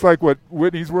look just like what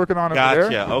Whitney's working on over there.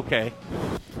 Gotcha. Okay.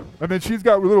 And then she's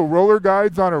got little roller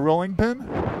guides on a rolling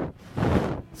pin.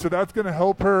 So that's going to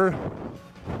help her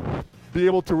be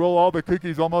able to roll all the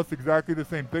cookies almost exactly the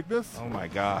same thickness. Oh, my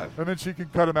God. And then she can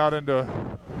cut them out into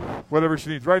whatever she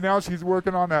needs. Right now she's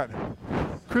working on that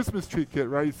Christmas tree kit,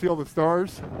 right? You see all the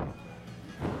stars?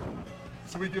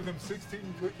 So we give them 16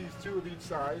 cookies, 2 of each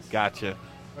size. Gotcha.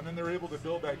 And then they're able to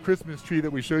build that Christmas tree that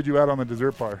we showed you out on the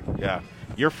dessert bar. Yeah.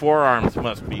 Your forearms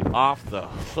must be off the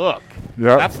hook.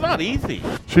 Yeah. That's not easy.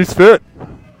 She's fit.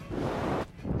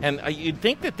 And you'd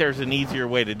think that there's an easier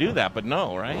way to do that, but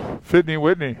no, right? Fitney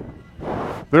Whitney.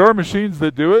 There are machines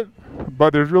that do it,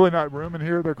 but there's really not room in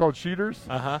here. They're called sheeters.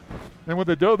 And with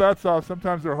the dough that soft,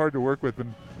 sometimes they're hard to work with.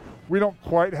 And we don't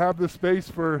quite have the space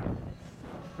for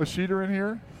a sheeter in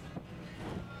here.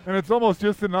 And it's almost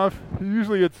just enough.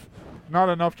 Usually it's not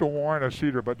enough to warrant a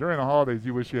sheeter, but during the holidays,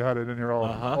 you wish you had it in here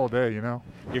all day, you know?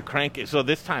 You're cranking. So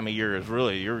this time of year is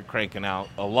really, you're cranking out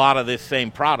a lot of this same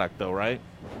product, though, right?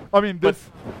 I mean,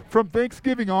 from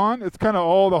Thanksgiving on, it's kind of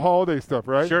all the holiday stuff,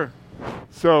 right? Sure.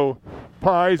 So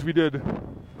pies, we did.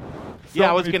 Yeah,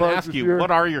 I was going to ask you,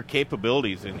 what are your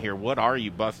capabilities in here? What are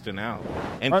you busting out?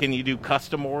 And can you do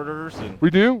custom orders? We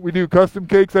do. We do custom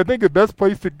cakes. I think the best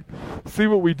place to see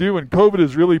what we do, and COVID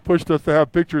has really pushed us to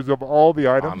have pictures of all the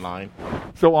items. Online.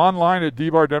 So online at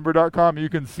dbardenver.com, you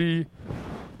can see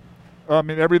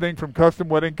everything from custom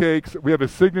wedding cakes. We have a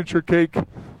signature cake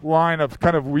line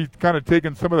of we've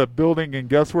taken some of the building and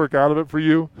guesswork out of it for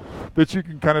you that you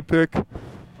can kind of pick.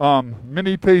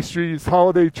 Mini pastries,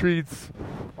 holiday treats,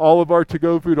 all of our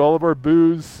to-go food, all of our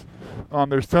booze.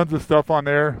 There's tons of stuff on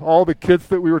there. All the kits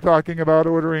that we were talking about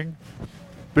ordering.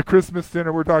 The Christmas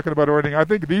dinner we're talking about ordering. I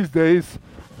think these days,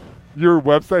 your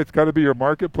website's got to be your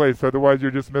marketplace. Otherwise,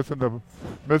 you're just missing the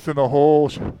whole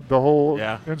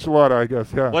enchilada, I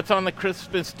guess. Yeah. What's on the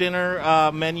Christmas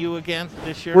dinner menu again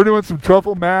this year? We're doing some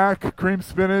truffle mac, cream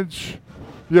spinach.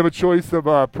 You have a choice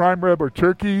of prime rib or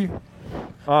turkey.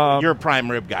 You're a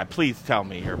prime rib guy. Please tell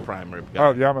me you're a prime rib guy.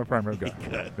 Oh yeah, I'm a prime rib guy.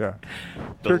 Good. Yeah.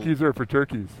 Turkeys are for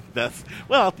turkeys. That's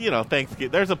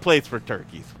Thanksgiving. There's a place for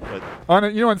turkeys, but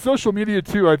on social media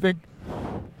too. I think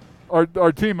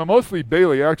our team, mostly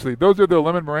Bailey, actually. Those are the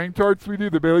lemon meringue tarts we do.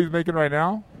 The Bailey's making right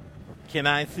now. Can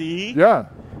I see? Yeah.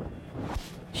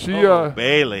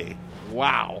 Bailey.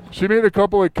 Wow. She made a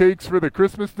couple of cakes for the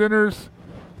Christmas dinners.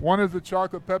 One is a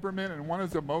chocolate peppermint and one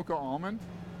is a mocha almond.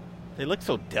 They look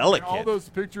so delicate. And all those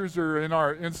pictures are in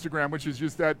our Instagram, which is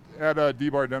just at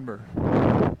D-Bar Denver.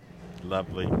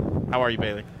 Lovely. How are you,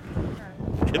 Bailey?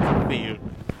 Good to see you.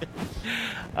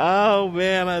 Oh,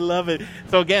 man, I love it.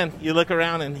 So, again, you look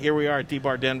around, and here we are at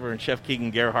D-Bar Denver and Chef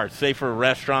Keegan Gerhardt. Safer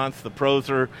Restaurants. The pros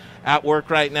are at work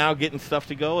right now getting stuff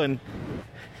to go, and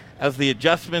as the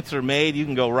adjustments are made, you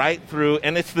can go right through.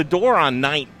 And it's the door on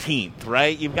 19th,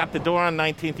 right? You've got the door on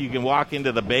 19th. You can walk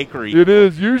into the bakery. It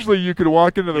is. Usually you could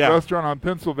walk into the restaurant on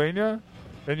Pennsylvania,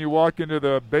 and you walk into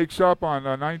the bake shop on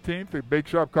 19th, the bake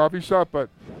shop coffee shop, but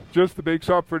just the bake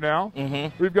shop for now.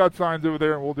 Mm-hmm. We've got signs over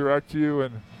there, and we'll direct you.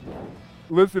 And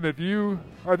listen, I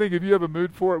think if you have a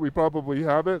mood for it, we probably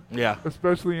have it. Yeah.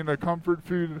 Especially in the comfort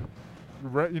food,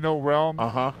 realm.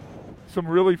 Uh-huh. Some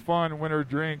really fun winter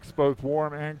drinks, both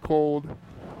warm and cold.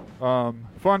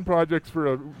 Fun projects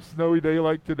for a snowy day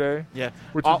like today. Yeah.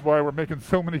 Which is why we're making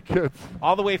so many kits.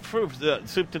 All the way through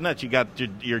soup to nuts. You got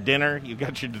your dinner, you've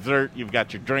got your dessert, you've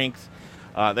got your drinks.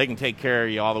 They can take care of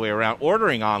you all the way around.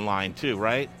 Ordering online too,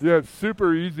 right? Yeah, it's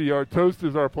super easy. Our Toast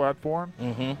is our platform.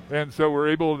 Mm-hmm. And so we're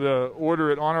able to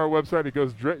order it on our website. It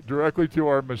goes directly to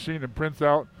our machine and prints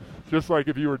out, just like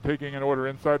if you were taking an order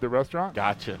inside the restaurant.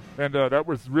 Gotcha. And that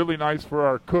was really nice for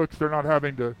our cooks. They're not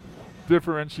having to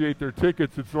differentiate their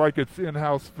tickets. It's like it's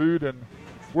in-house food, and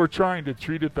we're trying to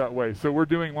treat it that way. So we're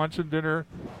doing lunch and dinner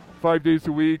 5 days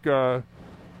a week. Our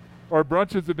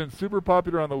brunches have been super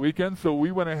popular on the weekends, so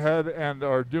we went ahead and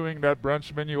are doing that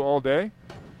brunch menu all day.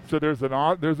 So there's an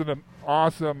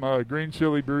awesome green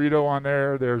chili burrito on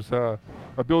there. There's a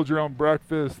build your own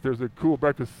breakfast. There's a cool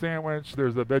breakfast sandwich.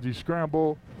 There's a veggie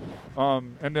scramble.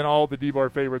 And then all the D-Bar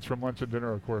favorites from lunch and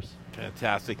dinner, of course.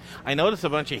 Fantastic. I noticed a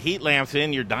bunch of heat lamps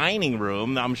in your dining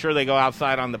room. I'm sure they go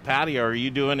outside on the patio. Are you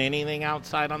doing anything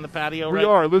outside on the patio? We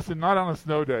are. Listen, not on a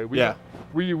snow day. We have,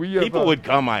 people would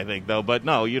come, I think, though. But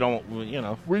no, you don't. You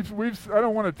know. I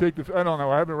don't want to take the. I don't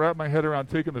know. I haven't wrapped my head around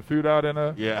taking the food out in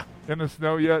the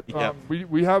snow yet. Yeah.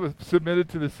 We have submitted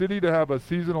to the city to have a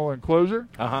seasonal enclosure.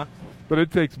 Uh-huh. But it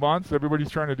takes months. Everybody's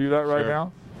trying to do that right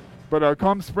now. But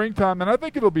come springtime, and I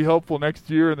think it'll be helpful next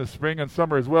year in the spring and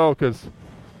summer as well, because,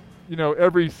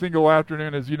 every single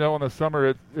afternoon, as you know, in the summer,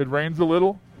 it rains a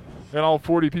little, and all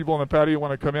 40 people on the patio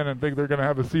want to come in and think they're going to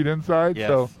have a seat inside. Yes.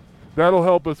 So that'll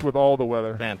help us with all the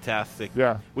weather. Fantastic.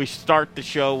 Yeah. We start the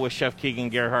show with Chef Keegan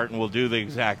Gerhardt, and we'll do the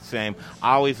exact same.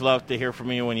 I always love to hear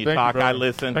from you when you talk. I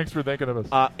listen. Thanks for thinking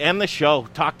of us. End the show.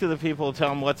 Talk to the people. Tell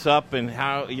them what's up and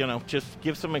how, just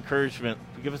give some encouragement.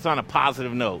 Give us on a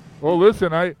positive note. Well,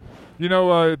 listen, at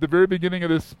the very beginning of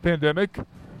this pandemic,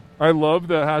 I love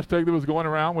the hashtag that was going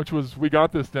around, which was "We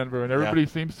Got This Denver," and everybody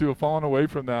seems to have fallen away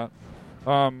from that.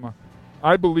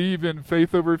 I believe in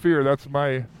faith over fear. That's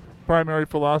my primary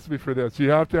philosophy for this.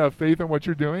 You have to have faith in what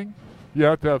you're doing. You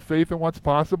have to have faith in what's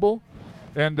possible,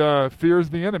 and fear is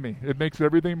the enemy. It makes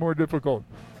everything more difficult.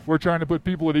 We're trying to put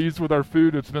people at ease with our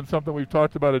food. It's been something we've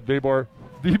talked about at D-Bar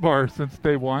since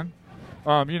day one.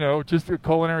 Just a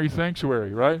culinary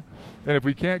sanctuary, right? And if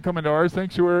we can't come into our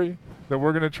sanctuary, then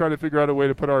we're going to try to figure out a way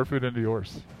to put our food into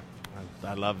yours.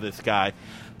 I love this guy.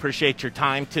 Appreciate your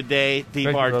time today,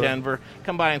 D-Bar Denver.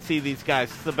 Come by and see these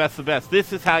guys. It's the best of the best.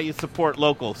 This is how you support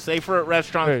local. Safer at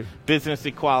restaurants, business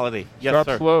equality. Yes, shop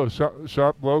sir. Slow,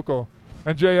 shop local.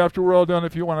 And Jay, after we're all done,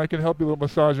 if you want, I can help you a little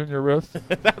massage in your wrist.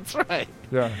 That's right.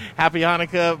 Yeah. Happy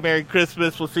Hanukkah. Merry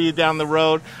Christmas. We'll see you down the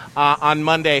road. On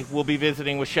Monday, we'll be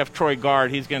visiting with Chef Troy Gard.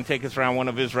 He's going to take us around one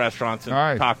of his restaurants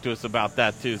and talk to us about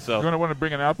that, too. So you're going to want to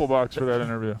bring an apple box for that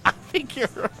interview. I think you're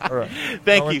right. All right.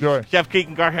 Thank you, Chef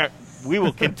Keegan Gard. We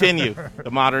will continue the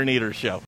Modern Eater Show.